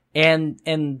 And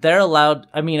they're allowed,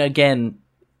 again,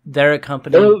 they're a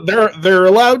company. They're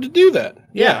allowed to do that.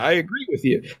 Yeah, I agree with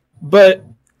you. But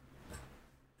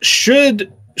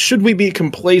should we be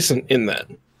complacent in that?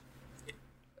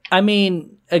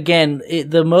 Again,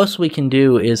 the most we can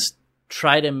do is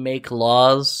try to make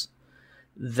laws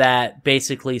that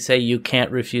basically say you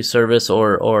can't refuse service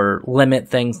or limit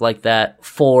things like that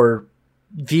for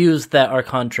views that are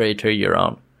contrary to your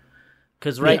own.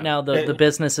 Because right now the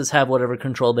businesses have whatever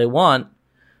control they want,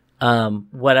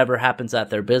 whatever happens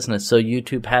at their business. So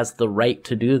YouTube has the right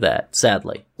to do that,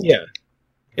 sadly. Yeah.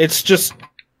 It's just,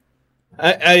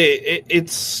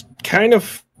 it's kind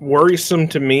of worrisome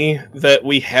to me that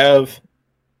we have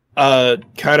kind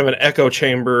of an echo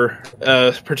chamber,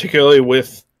 particularly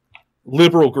with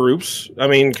liberal groups. I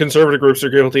mean, conservative groups are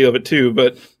guilty of it too,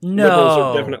 but liberals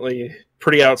are definitely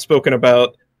pretty outspoken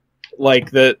about, like,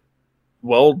 that,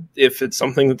 well, if it's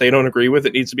something that they don't agree with,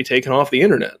 it needs to be taken off the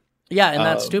internet. Yeah, and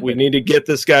that's stupid. We need to get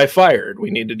this guy fired.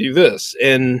 We need to do this.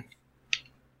 And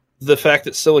the fact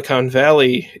that Silicon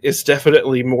Valley is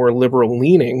definitely more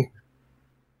liberal-leaning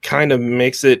kind of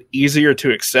makes it easier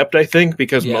to accept, I think,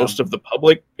 because most of the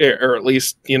public, or at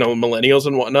least, you know, millennials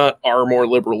and whatnot, are more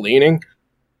liberal-leaning.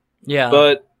 Yeah.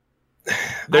 But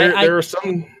there are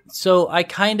some... So I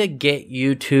kind of get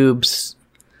YouTube's...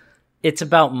 It's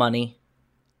about money.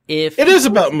 It is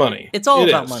about money. It's all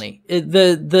about money.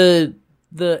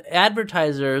 The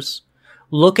advertisers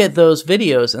look at those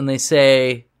videos and they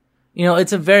say, you know,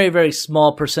 it's a very, very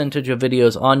small percentage of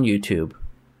videos on YouTube.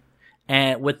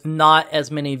 And with not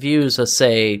as many views as,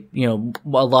 say, you know,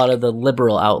 a lot of the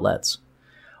liberal outlets.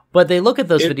 But they look at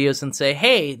those videos and say,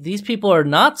 hey, these people are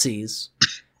Nazis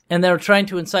and they're trying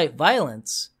to incite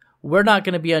violence. We're not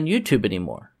going to be on YouTube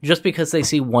anymore just because they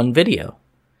see one video.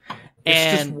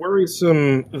 It's just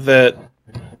worrisome that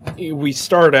we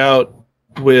start out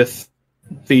with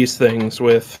these things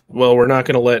with, well, we're not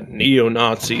going to let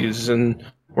neo-Nazis and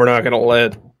we're not going to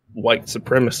let white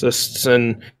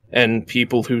supremacists and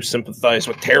people who sympathize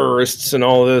with terrorists and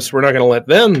all this, we're not going to let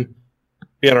them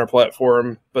be on our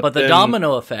platform. But the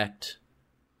domino effect.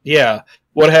 Yeah.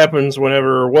 What happens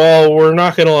whenever, well, we're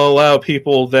not going to allow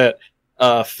people that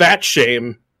fat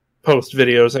shame post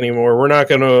videos anymore. We're not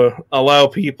going to allow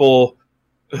people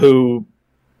who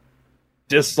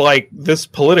dislike this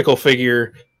political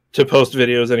figure to post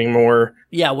videos anymore.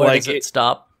 Yeah, where does it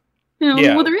stop? You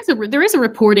know, well, there is a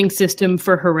reporting system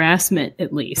for harassment,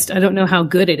 at least. I don't know how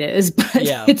good it is, but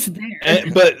it's there.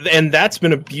 And that's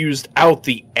been abused out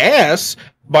the ass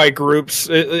by groups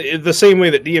the same way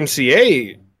that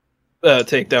DMCA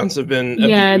takedowns have been abused.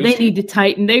 Yeah,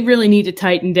 they really need to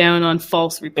tighten down on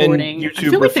false reporting. And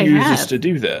YouTube refuses to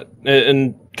do that.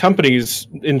 And companies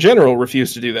in general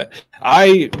refuse to do that.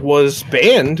 I was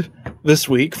banned this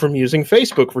week from using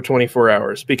Facebook for 24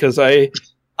 hours because there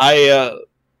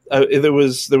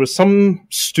was some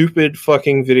stupid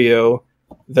fucking video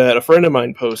that a friend of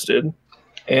mine posted,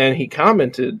 and he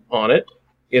commented on it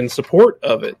in support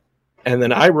of it. And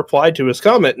then I replied to his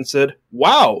comment and said,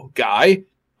 "Wow, guy,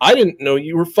 I didn't know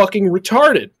you were fucking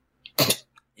retarded."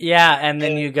 Yeah, and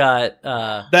then you got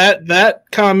that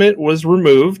comment was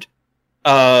removed,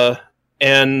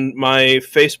 and my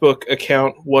Facebook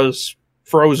account was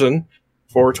frozen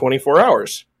for 24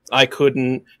 hours. I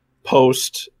couldn't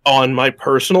post on my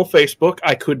personal Facebook.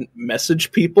 I couldn't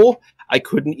message people. I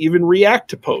couldn't even react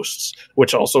to posts,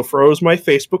 which also froze my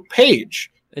Facebook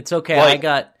page. It's okay. I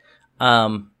got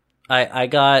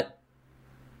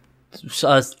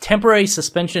a temporary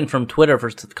suspension from Twitter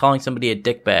for calling somebody a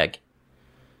dickbag.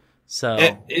 So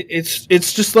it's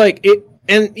just like it.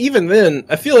 And even then,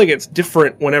 I feel like it's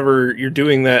different whenever you're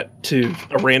doing that to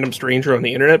a random stranger on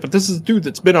the internet. But this is a dude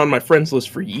that's been on my friends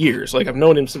list for years. Like, I've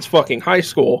known him since fucking high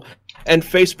school. And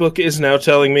Facebook is now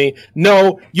telling me,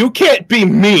 no, you can't be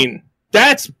mean.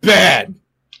 That's bad.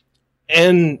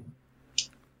 And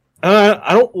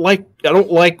I don't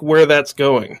like where that's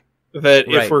going. That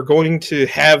if we're going to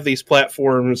have these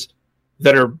platforms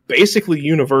that are basically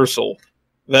universal,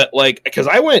 that, like, because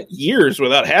I went years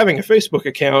without having a Facebook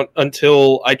account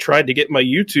until I tried to get my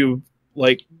YouTube,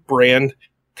 like, brand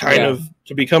kind of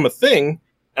to become a thing,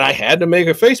 and I had to make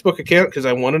a Facebook account because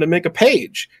I wanted to make a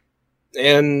page.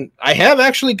 And I have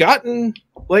actually gotten,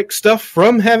 like, stuff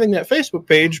from having that Facebook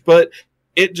page, but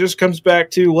it just comes back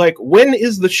to, like, when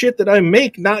is the shit that I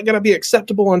make not going to be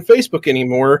acceptable on Facebook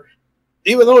anymore?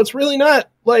 Even though it's really not,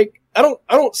 like, I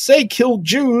don't say kill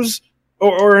Jews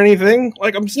or anything.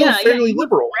 Like, I'm still fairly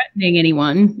liberal. Threatening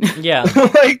anyone. Yeah.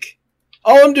 Like,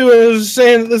 all I'm doing is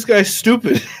saying that this guy's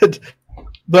stupid.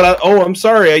 But I'm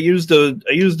sorry, I used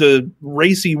a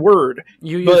racy word.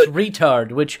 You used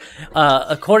retard, which,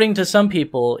 according to some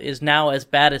people, is now as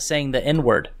bad as saying the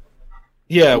N-word.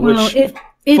 Yeah, well,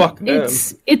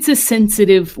 it's a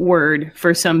sensitive word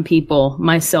for some people,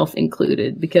 myself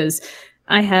included, because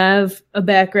I have a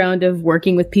background of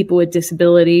working with people with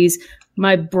disabilities.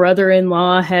 My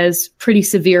brother-in-law has pretty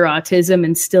severe autism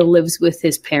and still lives with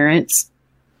his parents.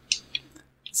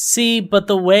 See, but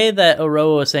the way that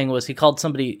Oroa was saying was he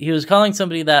was calling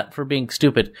somebody that for being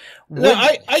stupid. No,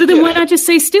 I So then why not just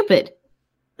say stupid?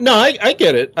 No, I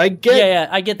get it. I get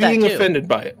I get that being too. offended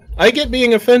by it. I get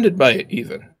being offended by it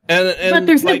even. And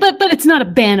But it's not a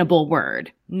bannable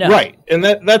word. No. Right. And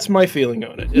that's my feeling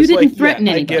on it. You didn't threaten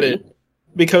I get anybody. it.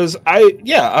 Because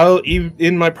I'll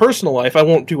in my personal life I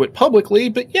won't do it publicly,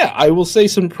 but yeah, I will say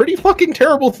some pretty fucking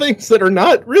terrible things that are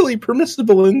not really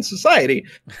permissible in society.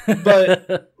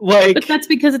 But like, But that's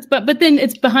because but then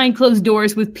it's behind closed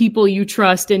doors with people you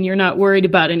trust, and you're not worried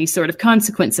about any sort of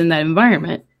consequence in that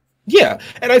environment. yeah,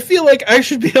 and I feel like I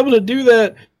should be able to do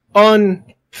that on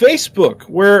Facebook,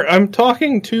 where I'm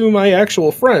talking to my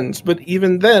actual friends, but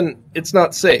even then, it's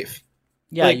not safe.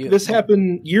 Yeah, This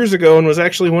happened years ago, and was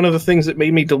actually one of the things that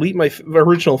made me delete my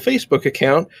original Facebook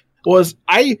account. Was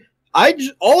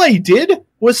all I did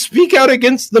was speak out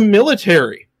against the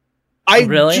military. I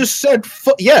Really? just said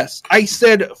yes. I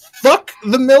said fuck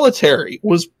the military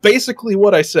was basically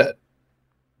what I said.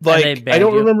 they Like, banned I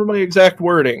don't you? remember my exact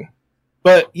wording,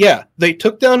 but yeah, they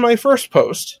took down my first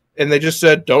post and they just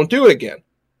said don't do it again.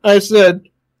 I said,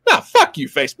 nah, fuck you,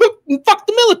 Facebook, and fuck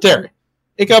the military.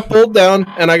 It got pulled down,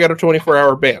 and I got a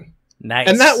 24-hour ban. nice.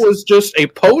 And that was just a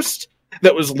post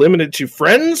that was limited to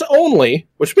friends only,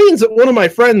 which means that one of my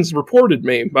friends reported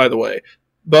me, by the way.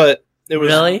 But it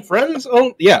was Really? friends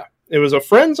only. Yeah, it was a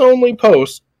friends only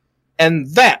post, and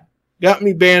that got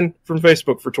me banned from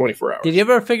Facebook for 24 hours. Did you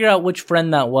ever figure out which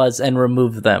friend that was and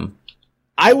remove them?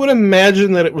 I would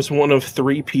imagine that it was one of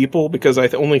 3 people, because I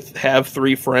only have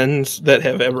 3 friends that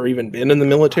have ever even been in the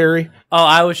military. Oh,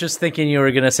 I was just thinking you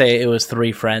were going to say it was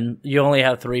 3 friends. You only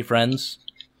have 3 friends?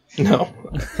 No.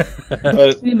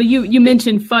 But Yeah, but you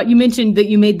mentioned you mentioned that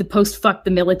you made the post "fuck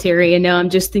the military," and now I'm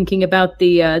just thinking about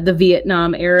the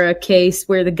Vietnam era case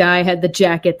where the guy had the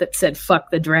jacket that said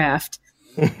 "fuck the draft."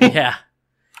 Yeah.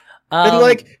 and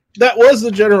like, that was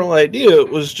the general idea. It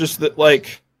was just that,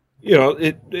 like, you know,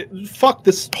 it fuck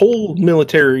this whole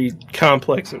military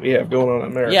complex that we have going on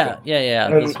in America. Yeah.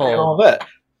 And, This and all whole that.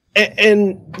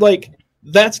 And like,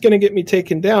 that's going to get me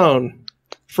taken down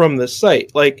from this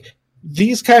site. Like,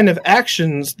 these kind of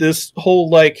actions, this whole,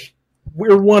 like,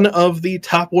 we're one of the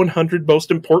top 100 most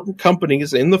important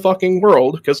companies in the fucking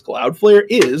world, because Cloudflare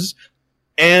is,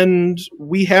 and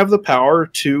we have the power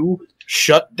to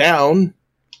shut down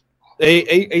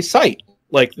a site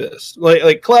like this.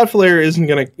 Like Cloudflare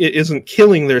isn't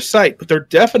killing their site, but they're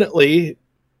definitely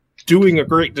doing a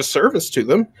great disservice to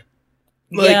them.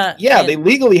 Like, Yeah, they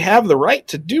legally have the right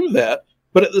to do that,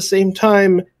 but at the same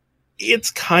time,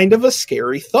 it's kind of a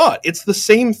scary thought. It's the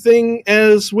same thing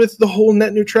as with the whole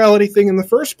net neutrality thing in the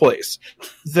first place.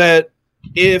 That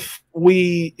if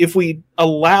we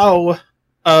allow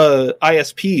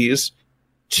ISPs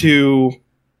to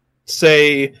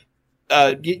say,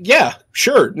 yeah,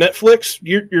 sure, Netflix,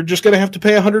 you're just going to have to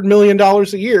pay $100 million a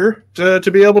year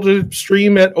to be able to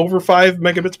stream at over 5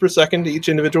 megabits per second to each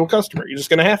individual customer. You're just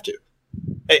going to have to.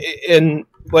 And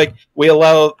like, we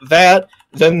allow that,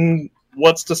 then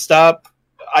what's to stop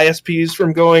ISPs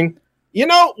from going, you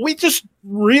know, we just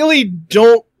really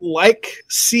don't like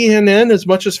CNN as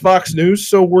much as Fox News,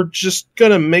 so we're just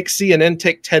going to make CNN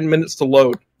take 10 minutes to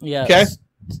load. yeah. Okay.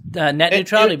 Net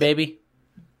neutrality, baby.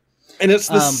 And it's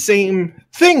the same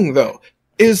thing, though,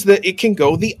 is that it can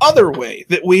go the other way.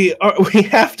 That we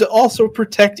have to also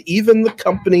protect even the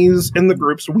companies and the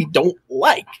groups we don't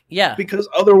like, Yeah, because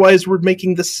otherwise we're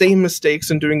making the same mistakes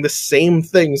and doing the same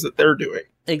things that they're doing.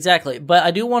 exactly. But I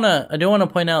do want to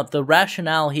point out the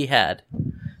rationale he had.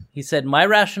 He said, "My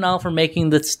rationale for making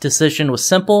this decision was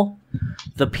simple.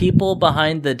 The people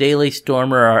behind the Daily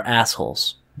Stormer are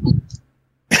assholes."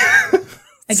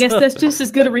 I guess that's just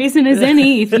as good a reason as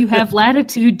any if you have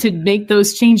latitude to make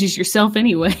those changes yourself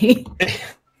anyway.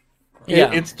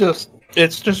 Yeah. It's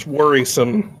just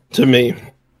worrisome to me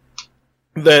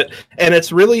that, and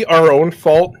it's really our own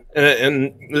fault.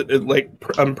 And like,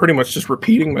 I'm pretty much just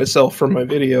repeating myself from my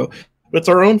video, but it's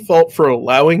our own fault for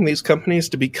allowing these companies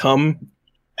to become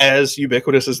as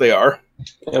ubiquitous as they are.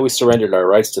 And we surrendered our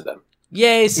rights to them.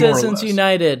 Yay, More or Citizens less.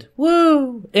 United!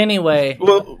 Woo! Anyway,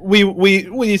 Well,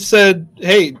 we said,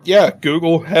 hey, yeah,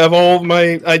 Google, have all of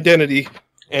my identity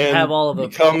and Have all of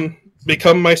it.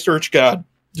 become my search god.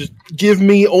 Just give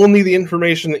me only the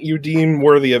information that you deem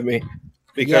worthy of me,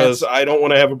 because Yes. I don't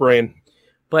want to have a brain.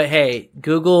 but hey,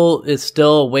 Google is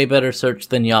still a way better search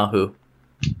than Yahoo.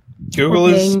 Google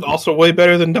is Okay. also way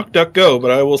better than DuckDuckGo,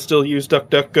 but I will still use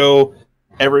DuckDuckGo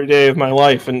every day of my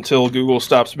life until Google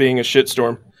stops being a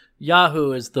shitstorm.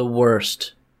 Yahoo is the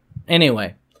worst.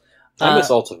 Anyway, I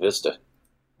miss Alta Vista.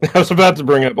 I was about to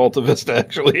bring up Alta Vista,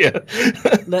 actually. Yeah.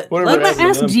 Whatever Let's happened to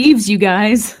ask them. Jeeves, you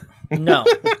guys. No.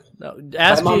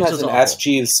 Ask My mom Jeeves has is an awful. Ask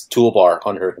Jeeves toolbar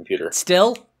on her computer.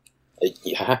 Still?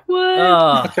 Yeah. What?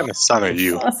 What kind of son are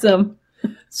you? Awesome.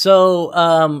 So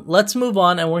let's move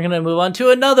on, and we're going to move on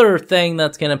to another thing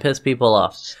that's going to piss people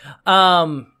off.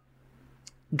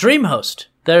 DreamHost.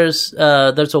 There's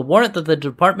a warrant that the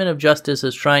Department of Justice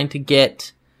is trying to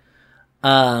get.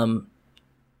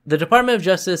 The Department of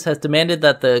Justice has demanded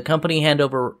that the company hand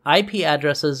over IP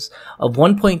addresses of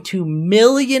 1.2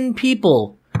 million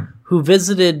people who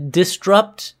visited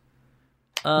Disrupt.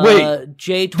 Wait,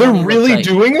 J20 They're really website.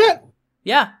 doing that?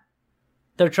 Yeah,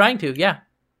 they're trying to. Yeah.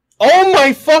 Oh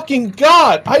my fucking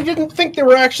god! I didn't think they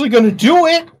were actually going to do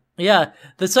it! Yeah,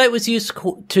 the site was used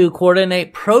to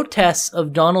coordinate protests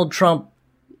of Donald Trump,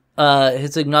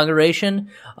 his inauguration,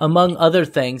 among other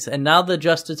things. And now the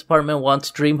Justice Department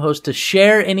wants DreamHost to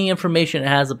share any information it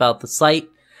has about the site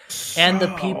and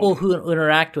the people who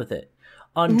interact with it.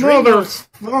 On DreamHost,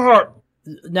 Motherfucker!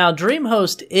 now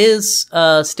DreamHost is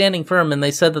standing firm, and they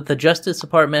said that the Justice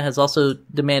Department has also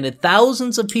demanded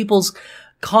thousands of people's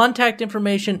contact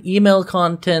information, email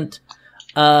content,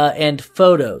 and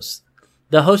photos.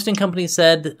 The hosting company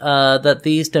said that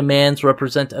these demands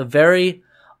represent a very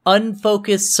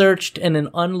unfocused search and an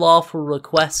unlawful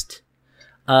request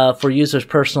for users'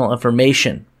 personal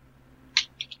information.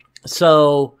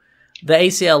 So the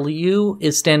ACLU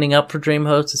is standing up for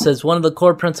DreamHost. It says one of the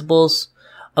core principles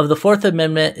of the Fourth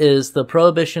Amendment is the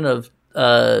prohibition of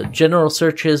general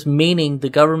searches, meaning the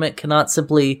government cannot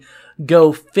simply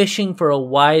go fishing for a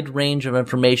wide range of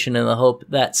information in the hope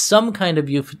that some kind of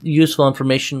useful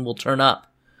information will turn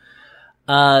up.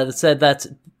 It said that's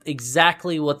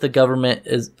exactly what the government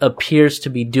appears to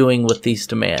be doing with these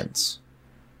demands.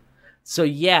 So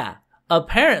yeah,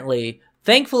 apparently,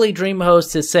 thankfully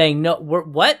DreamHost is saying, no,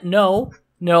 what? No,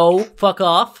 fuck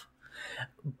off.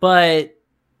 But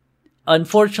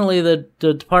unfortunately, the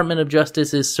Department of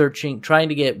Justice is trying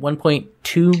to get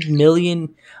 1.2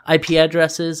 million IP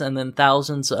addresses and then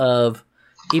thousands of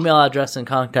email address and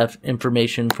contact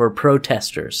information for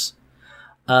protesters.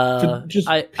 Just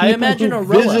I people imagine who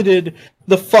Aroa. visited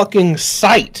the fucking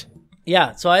site.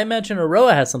 Yeah, so I imagine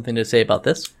Aroa has something to say about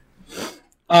this.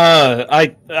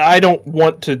 I don't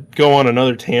want to go on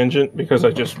another tangent because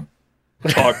I just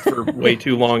talked for way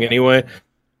too long anyway.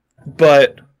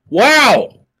 But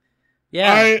wow.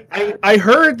 Yeah. I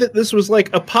heard that this was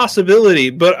like a possibility,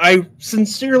 but I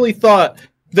sincerely thought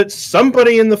that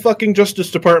somebody in the fucking Justice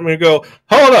Department would go,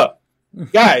 hold up,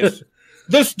 guys,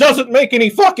 this doesn't make any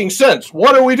fucking sense.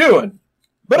 What are we doing?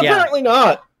 But Yeah. apparently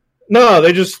not. No,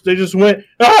 they just went,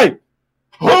 hey,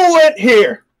 who went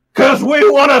here? Because we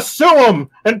want to sue them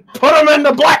and put them in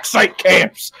the black site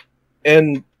camps.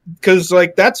 And because,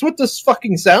 like, that's what this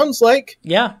fucking sounds like.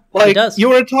 Yeah, it Like, does. you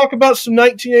want to talk about some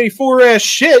 1984 ass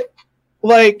shit?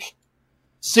 Like,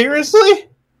 seriously?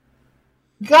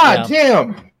 God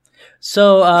damn.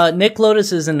 So Nick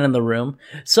Lotus isn't in the room.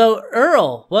 So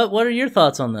Earl, what are your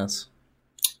thoughts on this?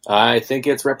 I think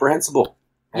it's reprehensible.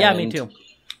 Yeah, me And, too.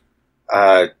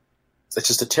 It's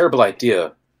just a terrible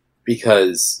idea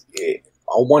because,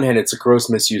 on one hand, it's a gross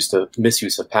misuse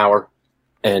of power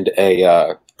and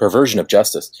a perversion of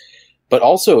justice, but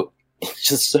also it's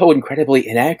just so incredibly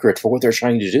inaccurate for what they're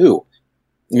trying to do.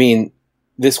 I mean,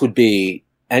 this would be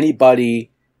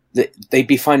anybody that they'd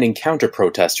be finding counter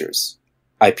protesters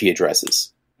IP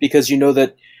addresses because you know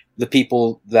that the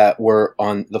people that were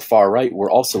on the far right were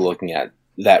also looking at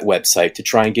that website to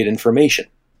try and get information.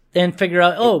 And figure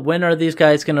out, when are these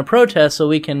guys going to protest so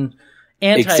we can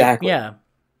Exactly. Yeah.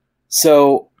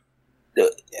 So,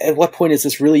 at what point is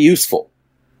this really useful?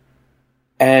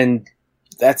 And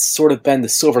that's sort of been the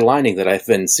silver lining that I've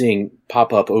been seeing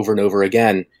pop up over and over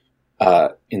again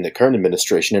in the current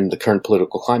administration and the current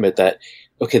political climate that,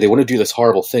 okay, they want to do this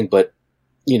horrible thing, but,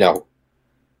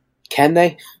 can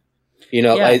they?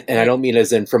 Yeah. I don't mean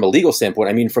as in from a legal standpoint.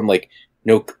 I mean from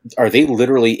are they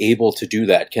literally able to do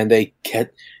that? Can they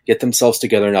get themselves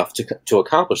together enough to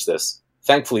accomplish this?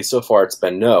 Thankfully, so far it's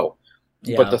been no.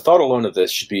 Yeah. But the thought alone of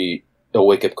this should be a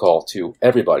wake-up call to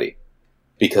everybody,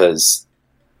 because,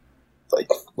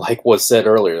 like was said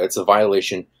earlier, that's a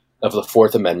violation of the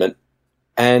Fourth Amendment.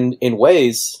 And in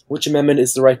ways, which amendment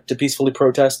is the right to peacefully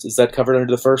protest? Is that covered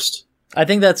under the First? I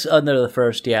think that's under the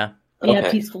First, yeah. Yeah,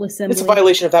 Okay. peaceful assembly. It's a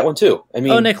violation of that one too. I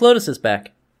mean, Nick Lotus is back.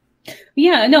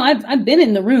 Yeah, no, I've been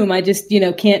in the room. I just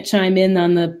can't chime in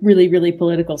on the really really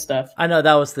political stuff. I know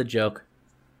that was the joke.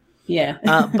 Yeah,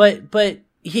 But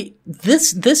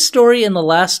this story and the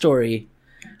last story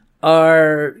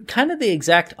are kind of the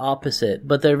exact opposite,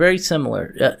 but they're very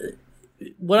similar.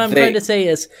 What I'm trying to say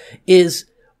is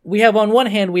we have on one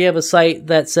hand, we have a site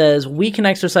that says we can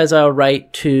exercise our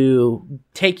right to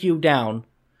take you down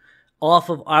off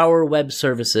of our web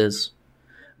services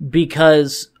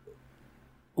because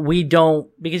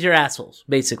you're assholes,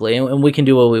 basically, and we can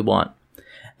do what we want.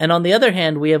 And on the other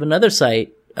hand, we have another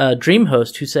site,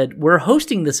 DreamHost, who said, we're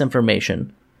hosting this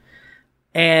information.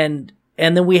 And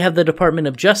then we have the Department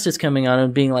of Justice coming on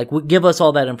and being like, give us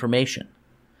all that information.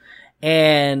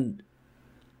 And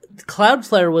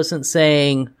Cloudflare wasn't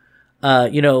saying,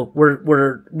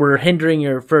 we're hindering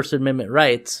your First Amendment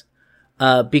rights,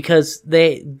 because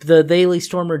the Daily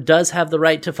Stormer does have the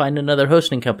right to find another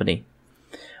hosting company.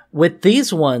 With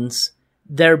these ones,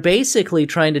 they're basically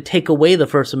trying to take away the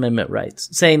First Amendment rights,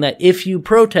 saying that if you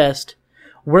protest,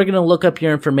 we're going to look up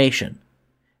your information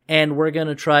and we're going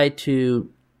to try to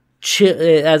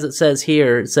as it says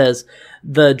here, it says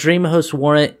the DreamHost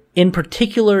warrant in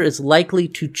particular is likely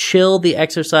to chill the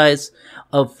exercise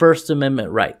of First Amendment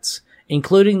rights,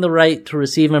 including the right to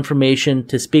receive information,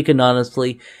 to speak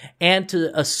anonymously, and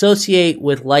to associate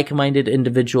with like-minded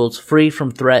individuals free from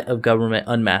threat of government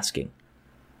unmasking.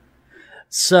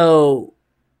 So,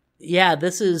 yeah,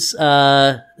 this is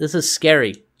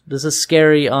scary. This is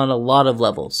scary on a lot of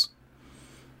levels.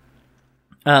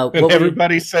 And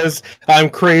everybody says I'm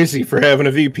crazy for having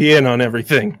a VPN on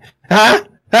everything. Huh?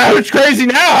 It's crazy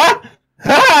now, huh?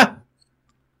 Huh?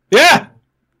 Yeah.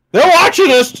 They're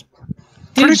watching us.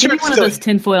 Dude, give me one of those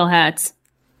tinfoil hats.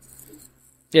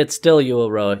 It's still you,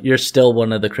 Aroa. You're still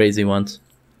one of the crazy ones.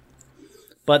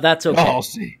 But that's okay. I'll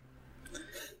see.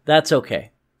 That's okay.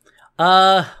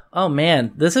 Oh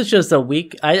man, this is just a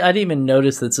week. I didn't even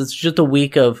notice this. It's just a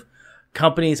week of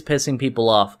companies pissing people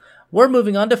off. We're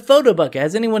moving on to PhotoBucket.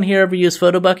 Has anyone here ever used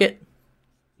PhotoBucket?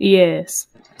 Yes.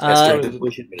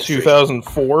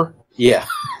 2004? Yeah.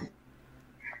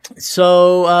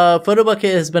 So,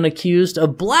 PhotoBucket has been accused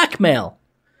of blackmail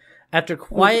after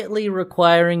quietly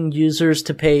requiring users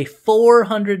to pay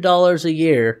 $400 a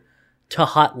year to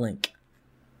Hotlink.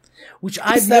 Which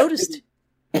I've noticed.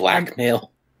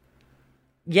 Blackmail?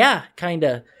 Yeah,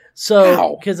 kinda.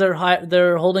 So, because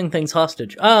they're holding things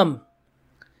hostage.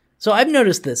 So I've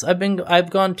noticed this. I've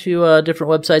gone to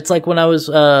different websites. Like when I was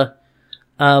the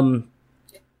putting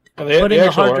actual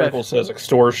the hard drive. article says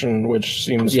extortion, which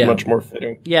seems much more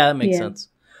fitting. Yeah, that makes sense.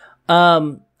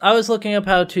 I was looking up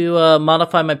how to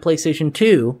modify my PlayStation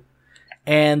 2,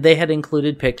 and they had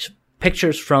included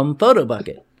pictures from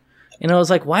PhotoBucket. And I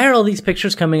was like, why are all these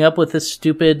pictures coming up with this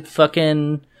stupid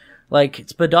fucking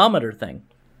speedometer thing?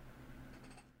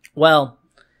 Well,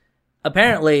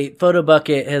 apparently,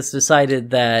 PhotoBucket has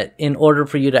decided that in order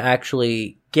for you to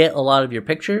actually get a lot of your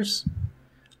pictures,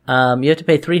 you have to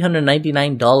pay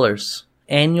 $399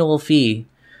 annual fee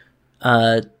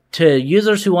to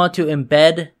users who want to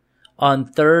embed on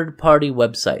third-party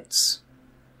websites.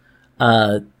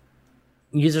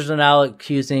 Users are now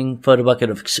accusing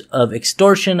PhotoBucket of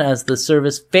extortion as the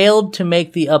service failed to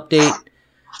make the update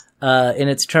in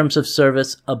its terms of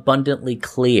service abundantly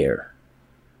clear.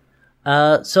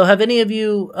 So have any of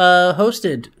you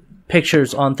hosted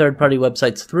pictures on third-party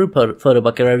websites through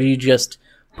PhotoBucket, or have you just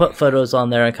put photos on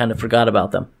there and kind of forgot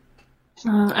about them?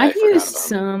 I've used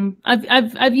some.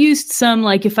 I've used some,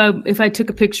 like if I took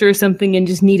a picture or something and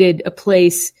just needed a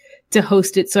place to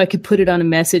host it so I could put it on a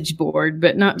message board,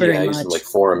 but not very much. I used like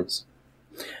forums.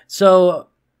 So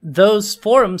those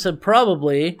forums have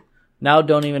probably now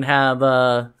don't even have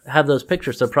those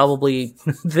pictures. They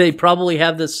probably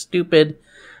have this stupid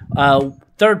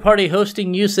third-party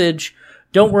hosting usage.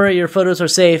 Don't worry, your photos are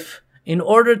safe. In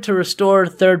order to restore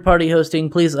third-party hosting,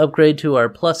 please upgrade to our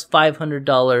plus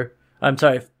 $500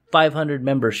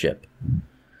 membership.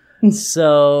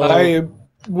 So I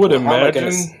would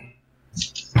imagine.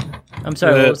 I'm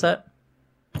sorry, what was that?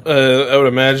 I would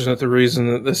imagine that the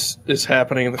reason that this is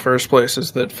happening in the first place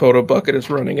is that PhotoBucket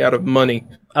is running out of money.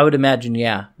 I would imagine,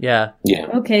 yeah.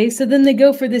 Okay, so then they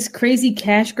go for this crazy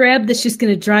cash grab that's just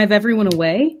going to drive everyone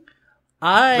away?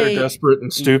 They're desperate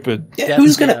and stupid. Yeah,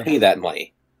 who's going to pay that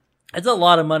money? It's a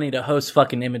lot of money to host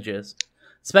fucking images.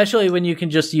 Especially when you can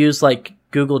just use, like,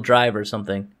 Google Drive or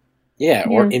something. Yeah,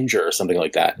 or Imgur or something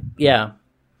like that. Yeah.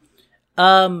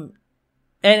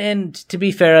 And to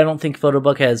be fair, I don't think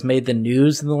PhotoBucket has made the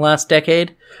news in the last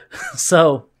decade.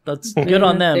 So, that's good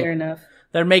on them. Fair enough.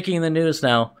 They're making the news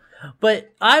now.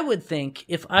 But I would think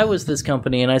if I was this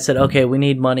company and I said, okay, we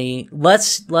need money,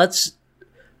 let's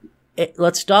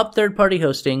stop third-party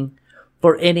hosting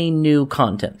for any new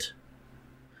content.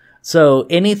 So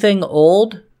anything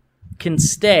old can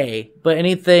stay, but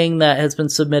anything that has been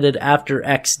submitted after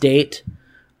X date,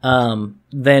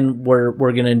 then we're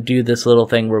going to do this little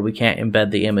thing where we can't embed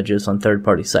the images on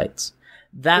third-party sites.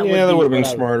 That Yeah, that be would have been what I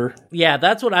would- smarter. Yeah,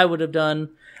 that's what I would have done.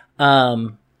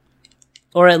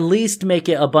 Or at least make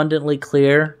it abundantly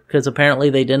clear, because apparently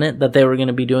they didn't, that they were going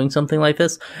to be doing something like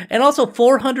this. And also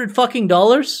 $400 fucking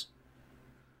dollars?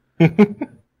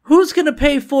 Who's going to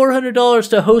pay $400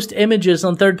 to host images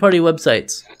on third-party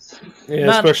websites? Yeah,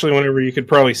 Not- especially whenever you could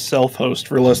probably self-host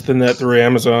for less than that through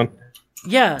Amazon.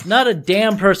 Yeah, not a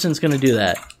damn person's going to do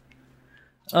that.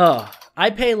 Oh, I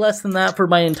pay less than that for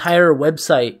my entire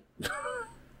website.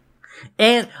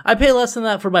 And I pay less than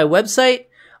that for my website,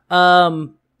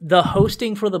 the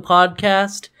hosting for the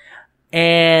podcast,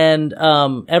 and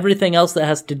everything else that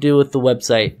has to do with the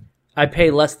website. I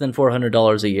pay less than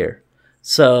 $400 a year.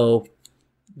 So,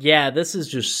 yeah, this is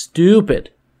just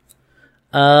stupid.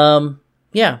 Yeah,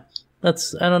 I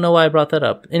don't know why I brought that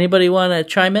up. Anybody want to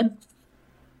chime in?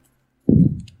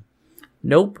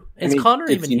 Nope. Is Connor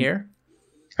even here?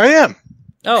 I am.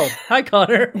 Oh, hi,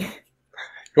 Connor. You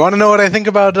want to know what I think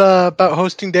about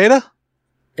hosting data?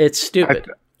 It's stupid.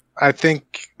 I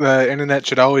think the internet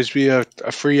should always be a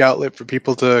free outlet for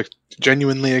people to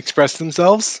genuinely express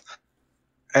themselves.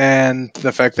 And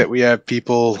the fact that we have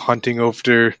people hunting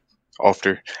after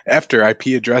IP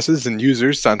addresses and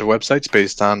users onto websites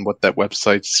based on what that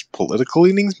website's political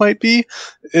leanings might be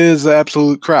is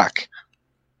absolute crack.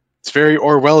 It's very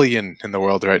Orwellian in the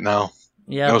world right now.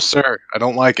 Yeah. No, sir. I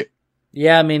don't like it.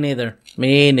 Yeah, me neither.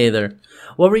 Me neither.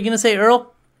 What were you going to say,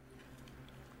 Earl?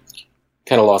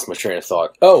 Kind of lost my train of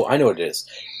thought. Oh, I know what it is.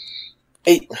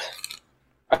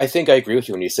 I think I agree with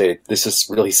you when you say this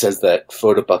just really says that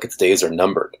PhotoBucket's days are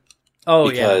numbered. Oh,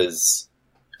 because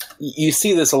you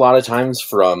see this a lot of times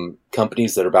from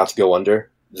companies that are about to go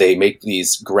under. They make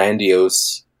these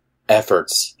grandiose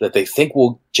efforts that they think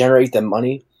will generate them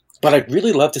money. But I'd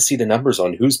really love to see the numbers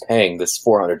on who's paying this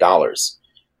 $400.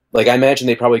 Like, I imagine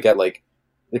they probably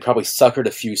suckered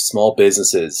a few small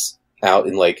businesses out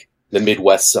in, like, the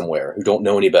Midwest somewhere who don't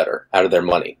know any better out of their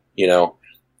money, you know?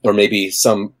 Or maybe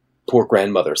some poor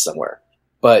grandmother somewhere.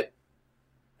 But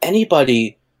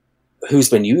anybody who's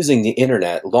been using the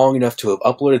internet long enough to have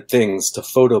uploaded things to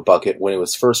PhotoBucket when it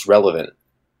was first relevant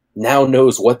now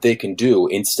knows what they can do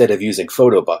instead of using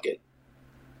PhotoBucket.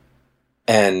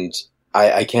 And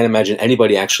I can't imagine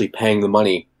anybody actually paying the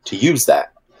money to use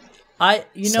that.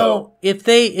 If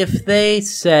they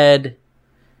said,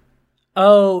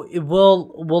 "Oh,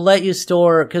 we'll let you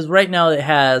store," because right now it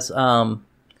has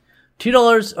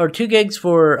 $2 or 2 gigs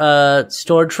for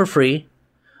storage for free,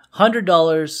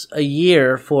 $100 a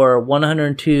year for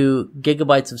 102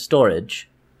 gigabytes of storage,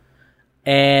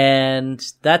 and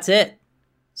that's it.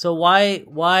 So why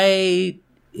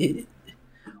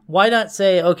not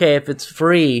say, okay, if it's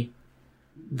free,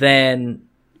 then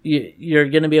you're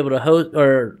going to be able to host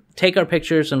or take our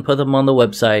pictures and put them on the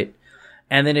website.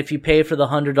 And then if you pay for the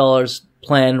 $100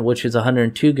 plan, which is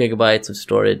 102 gigabytes of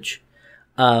storage,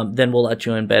 then we'll let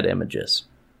you embed images.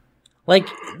 Like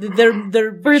they're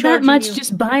For that much, you...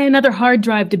 just buy another hard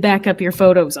drive to back up your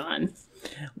photos on.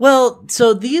 Well,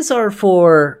 so these are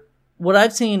for what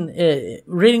I've seen.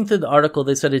 Reading through the article,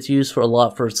 they said it's used for a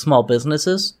lot for small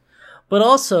businesses. But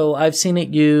also, I've seen it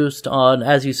used on,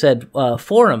 as you said,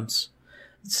 forums,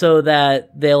 so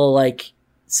that they'll, like,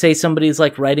 say somebody's,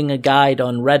 like, writing a guide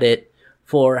on Reddit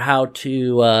for how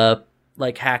to,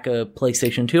 like, hack a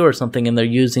PlayStation 2 or something, and they're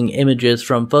using images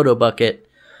from PhotoBucket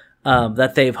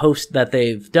that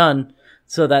they've done,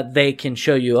 so that they can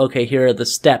show you, okay, here are the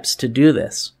steps to do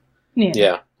this.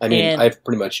 Yeah. I mean, I've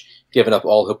pretty much given up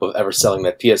all hope of ever selling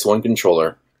that PS1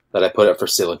 controller that I put up for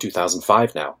sale in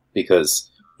 2005 now, because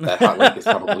that hot link is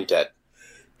probably dead.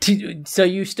 So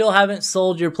you still haven't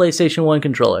sold your PlayStation 1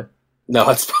 controller? No,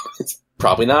 it's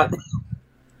probably not.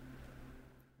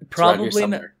 Probably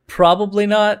not. Probably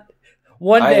not.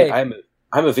 One day. I'm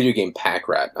a video game pack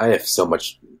rat. I have so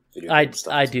much video game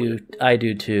stuff. I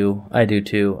do too.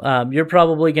 You're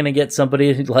probably going to get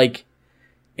somebody who, like,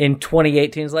 in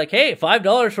 2018 is like, hey,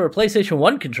 $5 for a PlayStation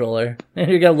 1 controller.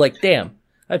 And you're going to be like, damn,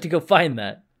 I have to go find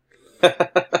that.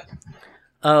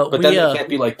 But then it can't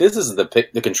be like, this isn't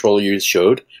the controller you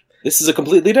showed. This is a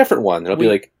completely different one. It'll be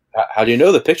like, how do you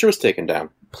know the picture was taken down?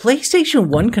 PlayStation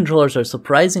 1 controllers are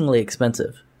surprisingly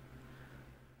expensive.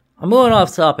 I'm going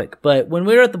off topic, but when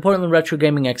we were at the Portland Retro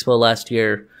Gaming Expo last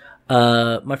year,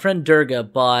 my friend Durga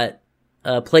bought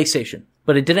a PlayStation,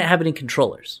 but it didn't have any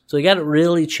controllers. So he got it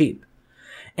really cheap.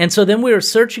 And so then we were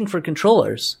searching for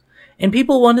controllers, and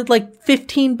people wanted like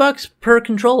 $15 per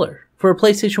controller for a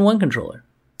PlayStation 1 controller.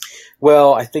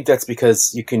 Well, I think that's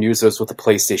because you can use those with the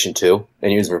PlayStation 2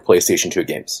 and use them for PlayStation 2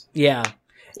 games. Yeah.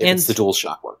 If it's the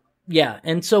DualShock one. Yeah.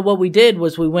 And so what we did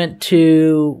was we went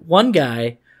to one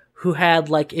guy who had,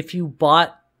 like, if you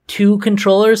bought 2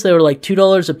 controllers. They were like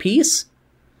 $2 a piece.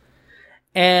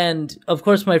 And of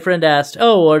course, my friend asked,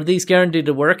 "Oh, are these guaranteed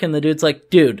to work?" And the dude's like,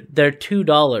 "Dude, they're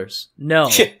 $2. No,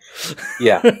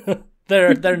 Yeah.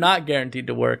 they're not guaranteed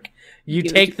to work. You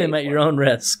Get what take you them pay at for. your own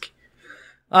risk."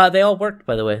 They all worked,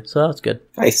 by the way, so that was good.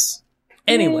 Nice.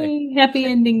 Anyway, Yay, happy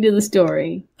ending to the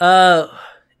story.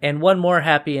 and one more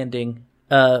happy ending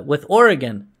with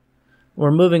Oregon.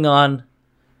 We're moving on.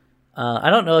 I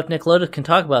don't know if Nick Lotus can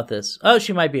talk about this. Oh,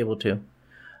 she might be able to.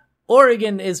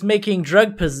 Oregon is making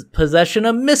drug possession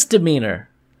a misdemeanor.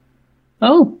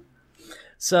 Oh,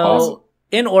 So Awesome.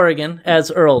 in Oregon, as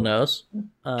Earl knows,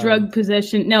 drug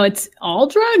possession. No, it's all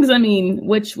drugs. I mean,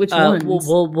 which ones?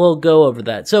 we'll go over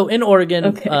that. So in Oregon,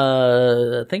 Okay.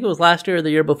 I think it was last year or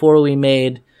the year before, we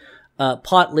made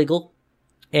pot legal,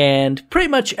 and pretty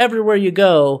much everywhere you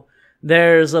go,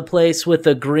 there's a place with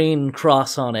a green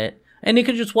cross on it, and you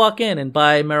can just walk in and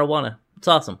buy marijuana. It's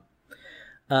awesome.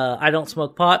 I don't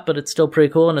smoke pot, but it's still pretty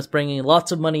cool, and it's bringing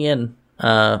lots of money in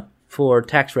for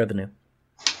tax revenue.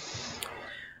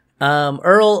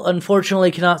 Earl,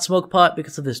 unfortunately, cannot smoke pot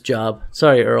because of his job.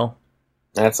 Sorry, Earl.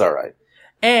 That's all right.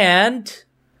 And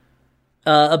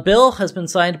a bill has been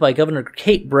signed by Governor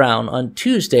Kate Brown on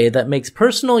Tuesday that makes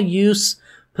personal use,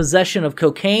 possession of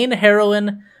cocaine,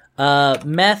 heroin,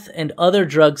 meth, and other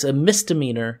drugs a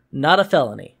misdemeanor, not a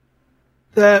felony.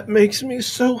 That makes me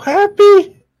so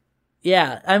happy.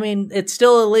 Yeah, I mean, it's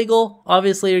still illegal.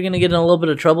 Obviously, you're going to get in a little bit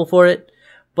of trouble for it,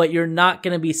 but you're not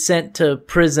going to be sent to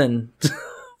prison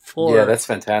Yeah, that's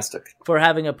fantastic. for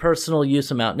having a personal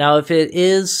use amount. Now, if it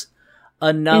is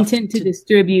enough Intent to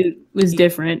distribute was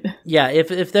different. yeah,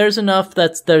 if there's enough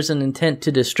there's an intent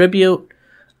to distribute,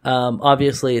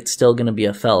 obviously it's still going to be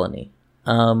a felony.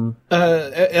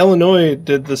 Illinois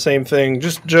did the same thing,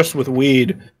 just with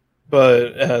weed,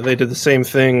 but they did the same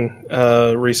thing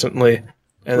recently,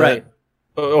 and Right. that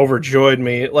overjoyed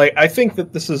me. Like, I think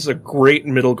that this is a great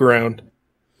middle ground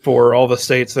for all the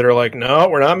states that are like, no,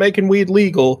 we're not making weed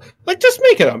legal. Like, just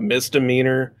make it a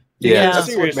misdemeanor. Yeah. That's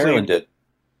what seriously. Maryland did.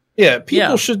 Yeah, people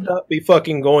Yeah. should not be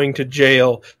fucking going to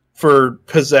jail for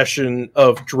possession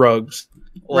of drugs.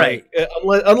 Like,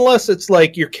 unless it's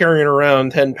like you're carrying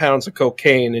around 10 pounds of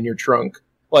cocaine in your trunk.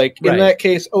 Like, in Right. that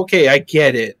case, okay, I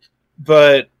get it.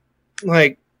 But,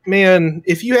 like, man,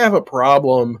 if you have a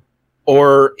problem,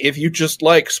 or if you just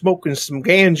like smoking some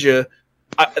ganja,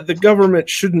 the government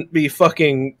shouldn't be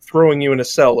fucking throwing you in a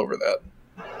cell over that.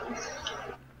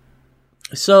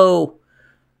 So,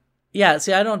 yeah,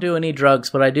 see, I don't do any drugs,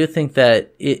 but I do think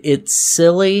that it's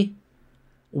silly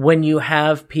when you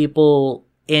have people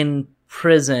in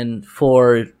prison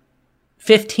for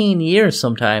 15 years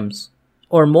sometimes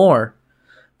or more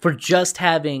for just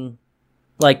having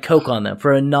like coke on them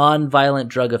for a non-violent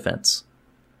drug offense.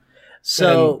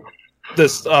 So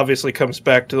This obviously comes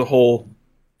back to the whole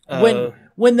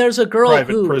when there's a girl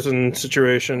private who prison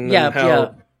situation Yeah, and how yeah.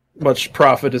 much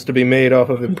profit is to be made off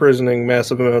of imprisoning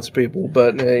massive amounts of people.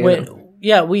 But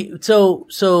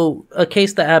so a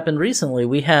case that happened recently,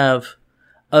 we have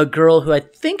a girl who I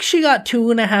think she got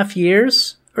 2.5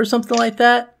 years or something like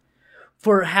that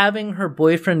for having her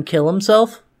boyfriend kill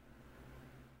himself.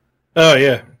 oh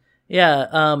yeah,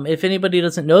 Yeah, if anybody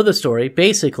doesn't know the story,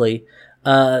 basically,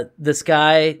 this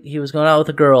guy, he was going out with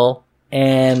a girl,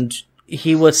 and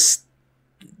he was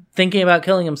thinking about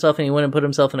killing himself, and he went and put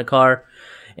himself in a car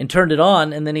and turned it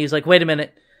on, and then he was like, wait a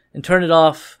minute, and turned it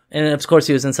off, and of course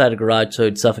he was inside a garage, so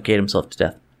he'd suffocate himself to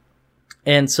death.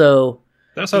 And so,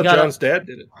 that's how got John's dad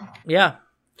did it. yeah.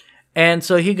 And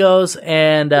so he goes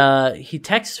and he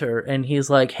texts her, and he's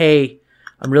like, hey,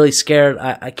 I'm really scared,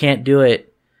 I can't do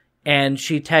it. And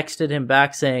she texted him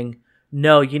back saying,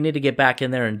 no, you need to get back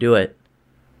in there and do it.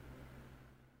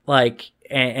 Like,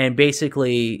 and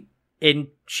basically,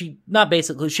 she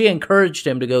encouraged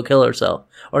him to go kill herself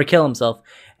or kill himself.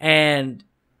 And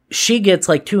she gets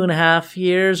like 2.5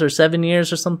 years or 7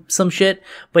 years or some shit.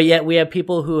 But yet we have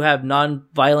people who have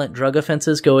non-violent drug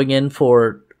offenses going in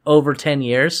for over 10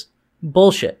 years.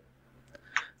 Bullshit.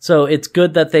 So it's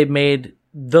good that they made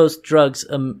those drugs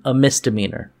a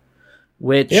misdemeanor.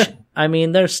 Which, Yeah. I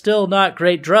mean, they're still not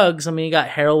great drugs. I mean, you got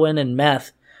heroin and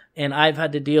meth, and I've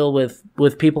had to deal with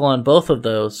people on both of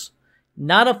those.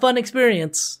 Not a fun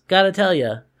experience, gotta tell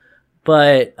you.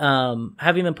 But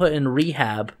having them put in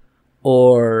rehab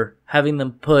or having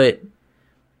them put,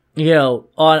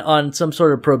 on some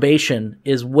sort of probation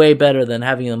is way better than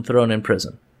having them thrown in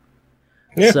prison.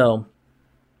 Yeah. So,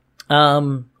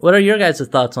 what are your guys'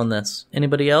 thoughts on this?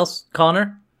 Anybody else?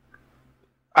 Connor?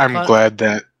 I'm glad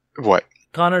that what?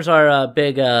 Connor's our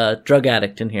big drug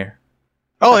addict in here.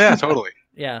 Oh yeah, totally.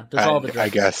 Yeah, does all the drugs. I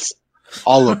guess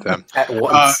all of them. At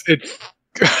once.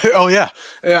 Oh yeah,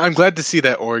 I'm glad to see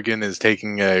that Oregon is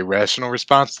taking a rational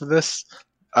response to this.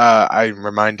 I'm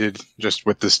reminded just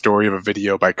with the story of a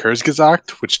video by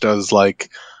Kurzgesagt, which does like,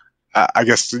 I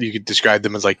guess you could describe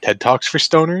them as like TED Talks for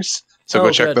stoners. So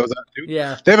go check good. those out too.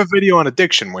 Yeah. They have a video on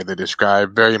addiction where they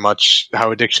describe very much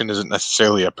how addiction isn't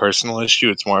necessarily a personal issue.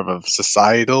 It's more of a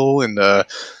societal and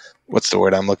what's the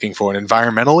word I'm looking for? An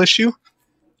environmental issue.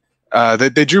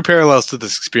 They drew parallels to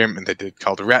this experiment they did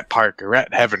called Rat Park or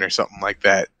Rat Heaven or something like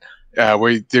that,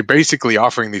 where they're basically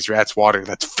offering these rats water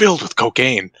that's filled with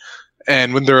cocaine.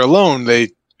 And when they're alone, they,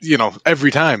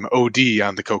 every time OD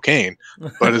on the cocaine.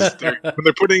 But when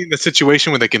they're putting in a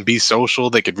situation where they can be social,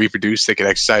 they could reproduce, they could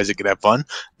exercise, they could have fun,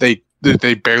 they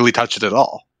barely touch it at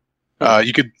all.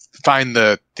 You could find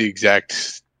the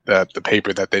exact the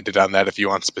paper that they did on that if you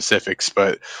want specifics.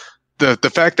 But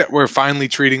the fact that we're finally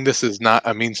treating this as not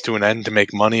a means to an end to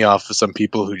make money off of some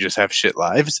people who just have shit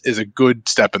lives is a good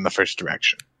step in the first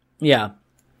direction. Yeah.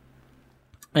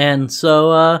 And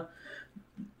so,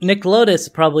 Nick Lotus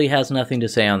probably has nothing to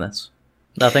say on this.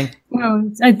 Nothing? Well,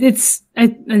 I think it's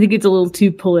a little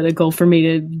too political for me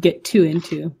to get too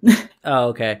into. Oh,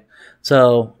 okay.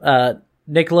 So,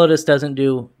 Nick Lotus doesn't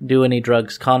do any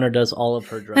drugs. Connor does all of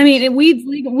her drugs. I mean,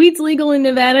 weed's legal in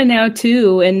Nevada now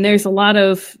too, and there's a lot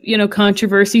of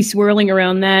controversy swirling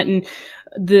around that, and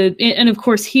of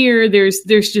course here there's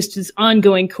just this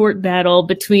ongoing court battle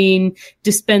between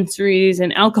dispensaries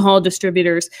and alcohol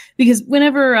distributors, because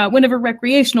whenever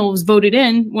recreational was voted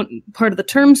in, one part of the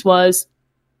terms was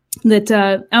that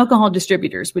alcohol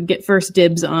distributors would get first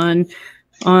dibs on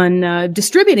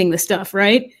distributing the stuff,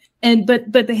 right?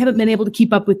 But they haven't been able to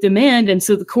keep up with demand, and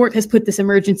so the court has put this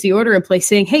emergency order in place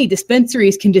saying, hey,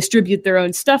 dispensaries can distribute their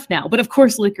own stuff now. But of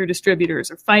course, liquor distributors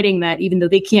are fighting that, even though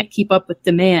they can't keep up with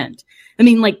demand. I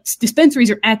mean, like, dispensaries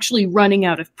are actually running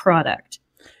out of product.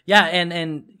 Yeah,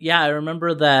 and I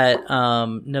remember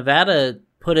that Nevada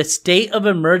put a state of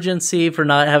emergency for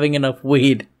not having enough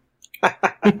weed.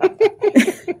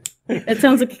 That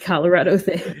sounds like a Colorado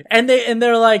thing. And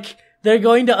they're like, they're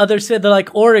going to other cities. They're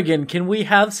like, Oregon, can we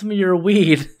have some of your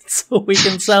weed so we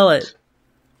can sell it?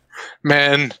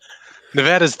 Man,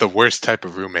 Nevada's the worst type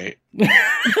of roommate.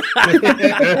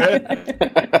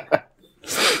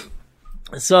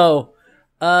 So,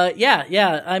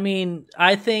 yeah. I mean,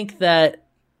 I think that,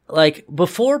 like,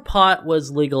 before pot was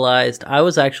legalized, I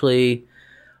was actually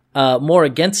more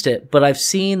against it. But I've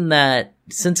seen that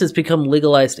since it's become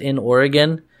legalized in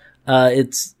Oregon,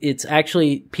 it's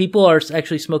actually, people are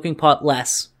actually smoking pot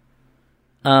less.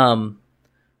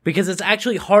 Because it's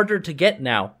actually harder to get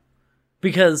now.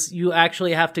 Because you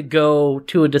actually have to go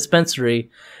to a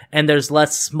dispensary and there's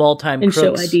less small time and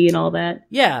crooks. show ID and all that.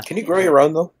 Yeah. Can you grow your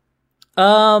own though?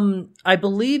 I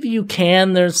believe you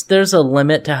can. There's a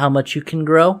limit to how much you can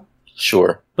grow.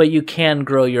 Sure. But you can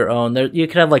grow your own. You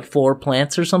could have like 4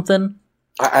 plants or something.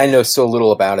 I know so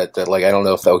little about it that, like, I don't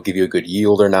know if that would give you a good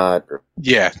yield or not. Or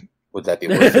Yeah. would that be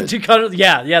worth it?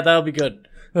 Yeah, that'll be good.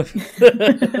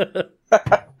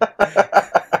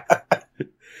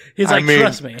 He's like,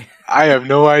 trust me. I have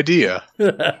no idea.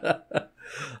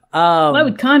 Why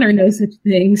would Connor know such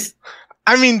things?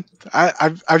 I mean,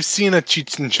 I've seen a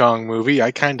Cheech and Chong movie.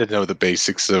 I kind of know the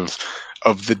basics of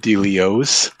the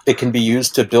dealios. It can be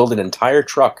used to build an entire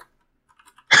truck.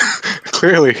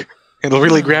 Clearly. It'll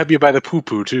really grab you by the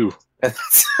poo-poo, too.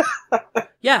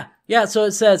 Yeah. So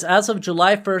it says, as of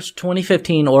July 1st,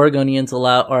 2015, Oregonians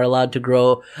are allowed to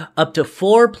grow up to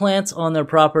 4 plants on their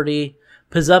property,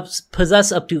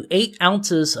 possess up to 8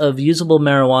 ounces of usable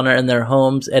marijuana in their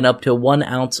homes, and up to 1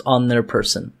 ounce on their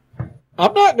person.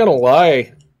 I'm not gonna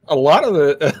lie. A lot of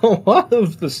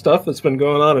the stuff that's been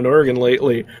going on in Oregon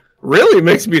lately really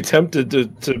makes me tempted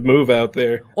to move out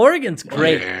there. Oregon's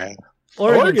great. Yeah.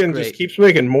 Oregon great. just keeps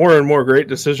making more and more great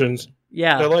decisions.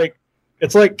 Yeah.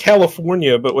 It's like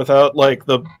California, but without like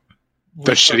the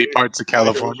shitty parts of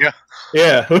California.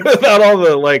 Yeah, without all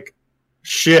the like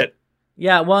shit.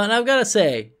 Yeah, well, and I've got to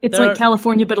say, It's like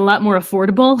California, but a lot more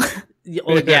affordable.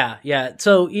 Yeah.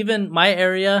 So even my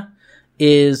area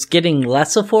is getting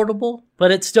less affordable,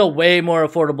 but it's still way more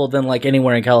affordable than like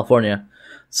anywhere in California.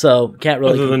 So can't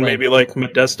really Other than complain. maybe like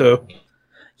Modesto.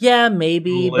 Yeah,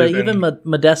 maybe, but even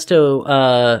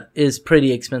Modesto is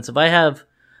pretty expensive. I have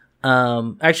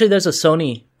actually there's a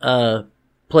Sony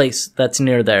place that's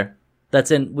near there.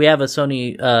 We have a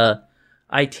Sony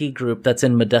IT group that's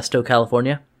in Modesto,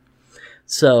 California.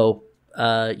 So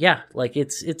yeah, like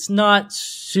it's not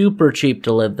super cheap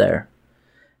to live there.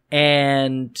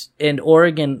 And in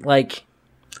Oregon, like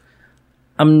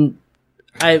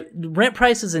Rent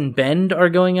prices in Bend are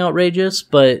going outrageous,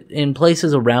 but in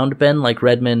places around Bend, like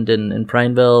Redmond and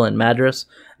Prineville and Madras,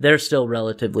 they're still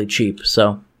relatively cheap.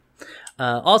 So,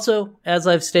 also, as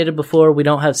I've stated before, we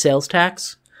don't have sales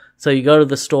tax. So you go to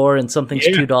the store and something's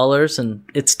 $2 and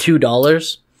it's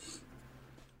 $2.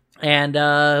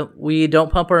 And we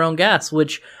don't pump our own gas,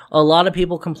 which a lot of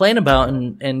people complain about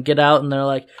and get out and they're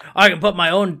like, I can put my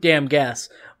own damn gas.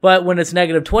 But when it's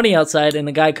negative 20 outside and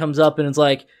the guy comes up and it's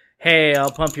like, hey,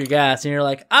 I'll pump your gas. And you're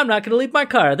like, I'm not going to leave my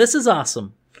car. This is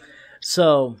awesome.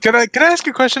 So Can I ask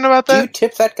a question about Do you that?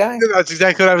 tip that guy? That's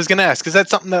exactly what I was going to ask. Is that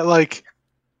something that like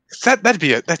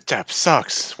that tap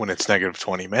sucks when it's negative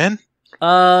 20, man?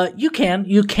 you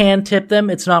can tip them.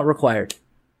 It's not required.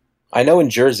 I know in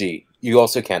Jersey, you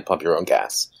also can't pump your own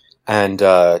gas. And,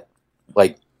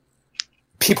 like,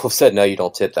 people have said, no, you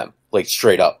don't tip them. Like,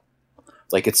 straight up.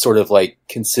 Like, it's sort of, like,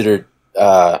 considered,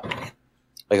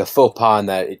 like a faux pas in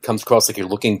that it comes across like you're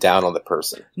looking down on the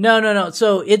person. No.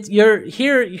 So you're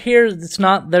here. It's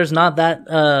not. There's not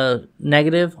that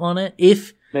negative on it.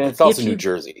 Man, it's also if you- New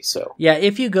Jersey, so. Yeah,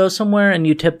 if you go somewhere and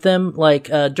you tip them, like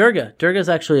Durga's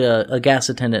actually a gas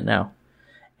attendant now,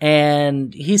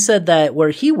 and he said that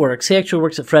where he actually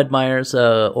works at Fred Meyer's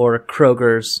or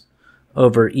Kroger's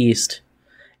over east,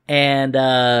 and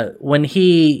when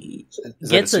he Is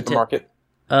gets that a a tip, supermarket?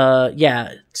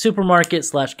 yeah, supermarket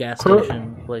 / gas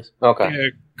station place. Okay. Yeah,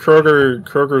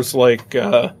 Kroger's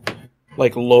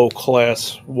like low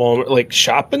class Walmart, like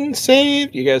Shop and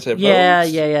Save. You guys have Yeah,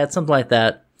 those? yeah, it's something like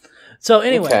that. So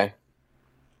anyway, Okay.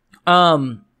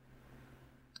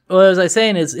 what I was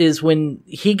saying is when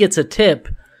he gets a tip,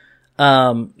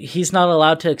 he's not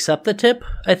allowed to accept the tip,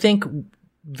 I think,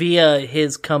 via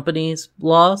his company's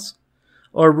laws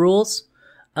or rules.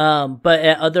 But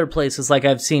at other places, like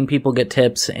I've seen people get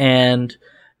tips, and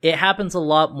it happens a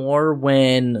lot more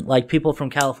when like people from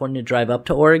California drive up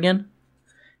to Oregon.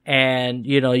 And,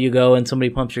 you go and somebody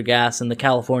pumps your gas and the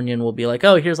Californian will be like,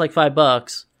 oh, here's like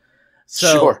 $5. So,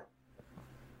 Sure.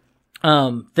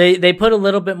 they put a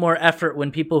little bit more effort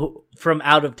when people from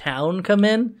out of town come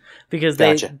in because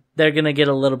Gotcha. they're going to get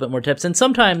a little bit more tips. And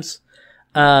sometimes,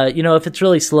 if it's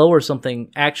really slow or something,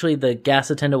 actually the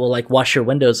gas attendant will like wash your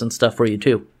windows and stuff for you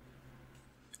too.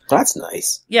 That's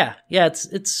nice. Yeah.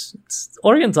 It's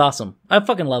Oregon's awesome. I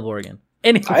fucking love Oregon.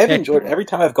 Anyway. I have enjoyed every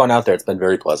time I've gone out there. It's been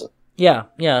very pleasant. Yeah.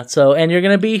 So, and you're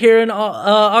going to be here in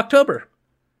October.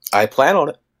 I plan on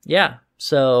it. Yeah.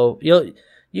 So you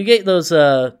get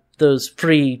those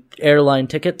free airline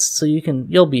tickets, so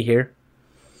you'll be here.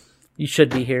 You should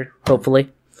be here, hopefully.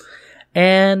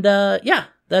 And yeah,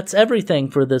 that's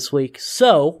everything for this week.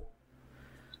 So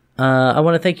I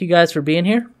want to thank you guys for being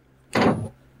here.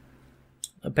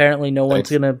 Apparently, no one's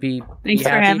gonna be. Thanks for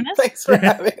happy. having us. Thanks for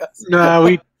having us. No,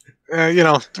 we,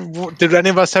 did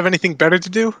any of us have anything better to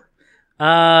do?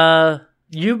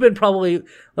 You've been probably.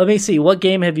 Let me see. What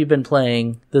game have you been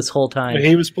playing this whole time?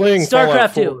 He was playing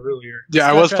StarCraft Fallout 4 2. earlier. Yeah,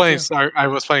 StarCraft I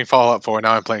was playing Fallout 4.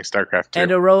 Now I'm playing StarCraft 2.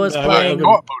 And Aroa's No, playing.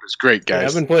 Co-op mode is great, Yeah,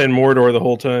 guys. I've been playing Mordor the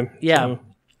whole time. Yeah. So.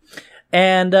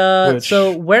 And Which-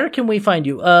 so, where can we find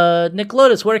you? Nick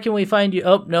Lotus, where can we find you?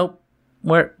 Oh, nope.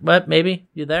 Where? What? Maybe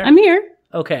you there? I'm here.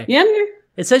 Okay. Yeah, I'm here.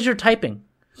 It says you're typing.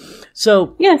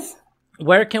 So, Yes.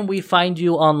 where can we find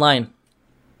you online?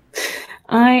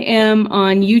 I am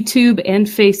on YouTube and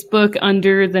Facebook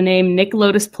under the name Nick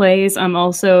Lotus Plays. I'm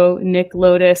also Nick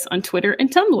Lotus on Twitter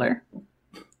and Tumblr.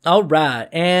 All right.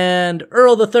 And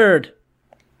Earl the Third.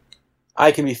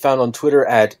 I can be found on Twitter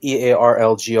at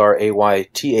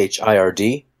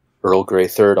EARLGRAYTHIRD, Earl Grey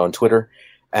Third on Twitter,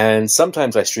 and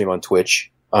sometimes I stream on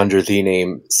Twitch under the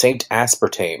name Saint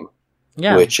Aspartame,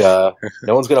 Yeah. which no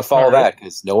one's going to follow All right. that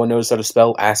because no one knows how to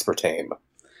spell aspartame.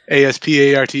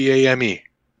 ASPARTAME.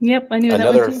 Yep, I knew that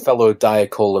Another one too. fellow Diet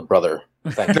Cola brother.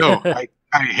 Thank you. No, I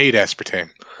hate aspartame.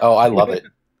 Oh, I love it.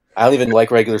 I don't even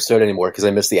like regular soda anymore because I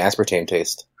miss the aspartame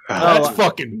taste. That's Oh,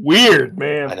 fucking weird,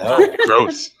 man. I know.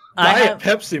 Gross. Diet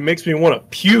Pepsi makes me want to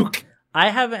puke. I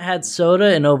haven't had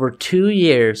soda in over 2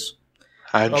 years.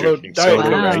 I'm Although drinking Diet soda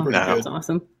Coke is right pretty now. That's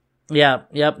awesome. Yeah,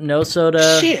 yep, no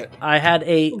soda. Shit. I had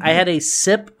a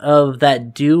sip of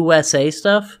that Dew USA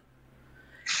stuff.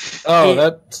 Oh, It-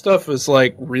 that stuff is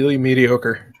like really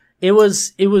mediocre. It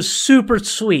was super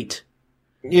sweet.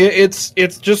 Yeah, it's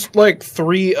just like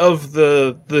 3 of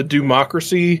the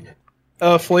democracy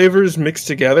flavors mixed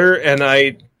together, and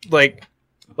I like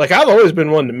I've always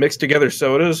been one to mix together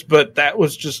sodas, but that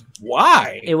was just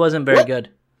why. It wasn't very What? good.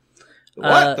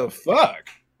 What the fuck?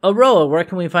 Aroa, where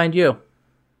can we find you?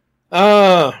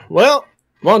 Well,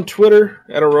 I'm on Twitter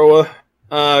at Aroa.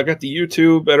 I got the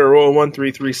YouTube at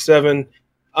Aroa1337.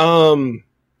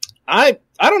 I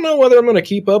I don't know whether I'm going to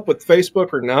keep up with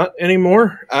Facebook or not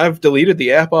anymore. I've deleted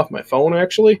the app off my phone,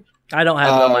 actually. I don't have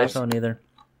it on my phone either.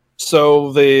 So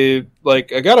I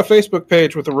got a Facebook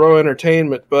page with the Row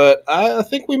Entertainment, but I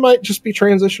think we might just be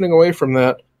transitioning away from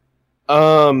that.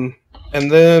 And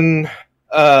then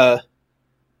I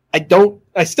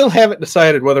still haven't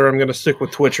decided whether I'm going to stick with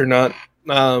Twitch or not.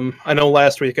 I know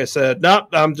last week I said, nope,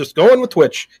 I'm just going with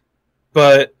Twitch.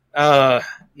 But the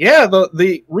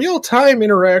real-time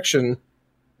interaction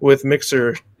with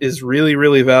Mixer is really,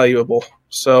 really valuable.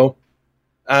 So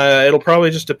it'll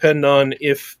probably just depend on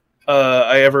if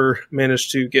I ever manage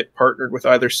to get partnered with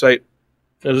either site.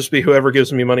 It'll just be whoever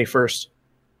gives me money first.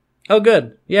 Oh,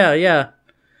 good. Yeah.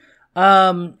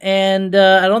 And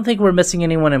I don't think we're missing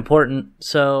anyone important,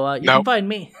 so you can find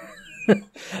me.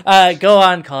 Go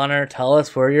on, Connor. Tell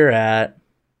us where you're at.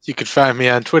 You can find me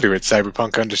on Twitter at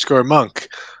cyberpunk_monk.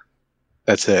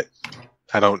 That's it.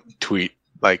 I don't tweet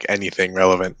like anything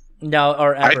relevant. No,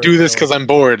 or ever, I do this because I'm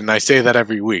bored, and I say that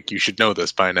every week. You should know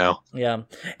this by now. Yeah,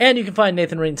 and you can find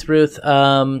Nathan Reitensbruth.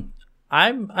 I'm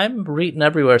Reetin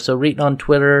everywhere. So Reetin on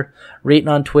Twitter, Reetin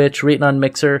on Twitch, Reetin on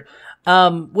Mixer.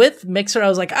 With Mixer, I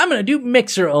was like, I'm gonna do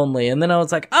Mixer only, and then I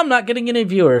was like, I'm not getting any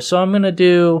viewers, so I'm gonna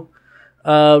do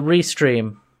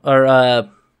Restream or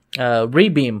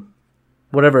Rebeam,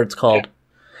 whatever it's called. Yeah.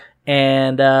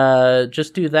 And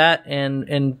just do that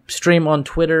and stream on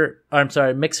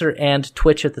Mixer and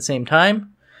Twitch at the same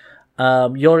time.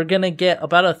 You're going to get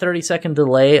about a 30-second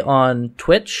delay on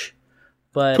Twitch.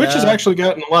 But Twitch has actually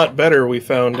gotten a lot better, we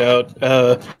found out.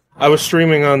 I was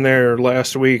streaming on there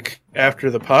last week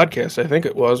after the podcast, I think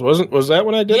it was. Was that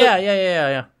when I did it?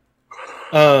 Yeah.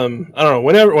 I don't know,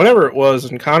 whenever it was,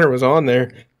 and Connor was on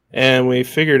there, and we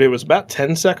figured it was about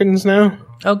 10 seconds now.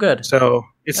 Oh, good. So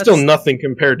it's still nothing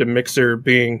compared to Mixer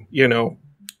being,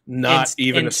 not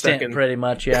even a second. Pretty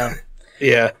much, yeah.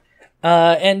 Yeah.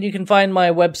 And you can find my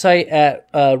website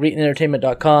at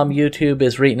ReetinEntertainment.com. YouTube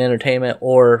is Reetin Entertainment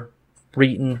or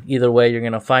Reetin. Either way, you're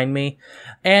going to find me.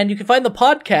 And you can find the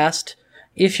podcast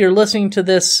if you're listening to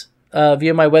this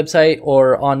via my website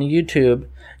or on YouTube.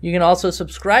 You can also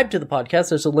subscribe to the podcast.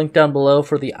 There's a link down below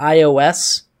for the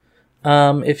iOS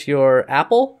if you're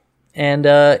Apple, and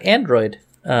Android.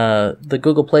 The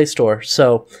Google Play Store.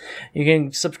 So you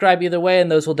can subscribe either way,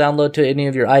 and those will download to any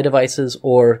of your iDevices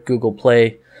or Google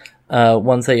Play,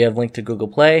 ones that you have linked to Google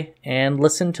Play, and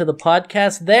listen to the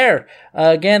podcast there.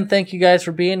 Again, thank you guys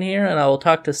for being here, and I will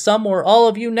talk to some or all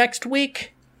of you next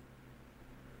week.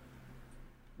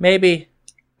 Maybe.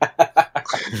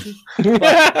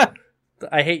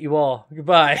 I hate you all.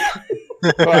 Goodbye.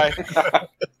 Bye.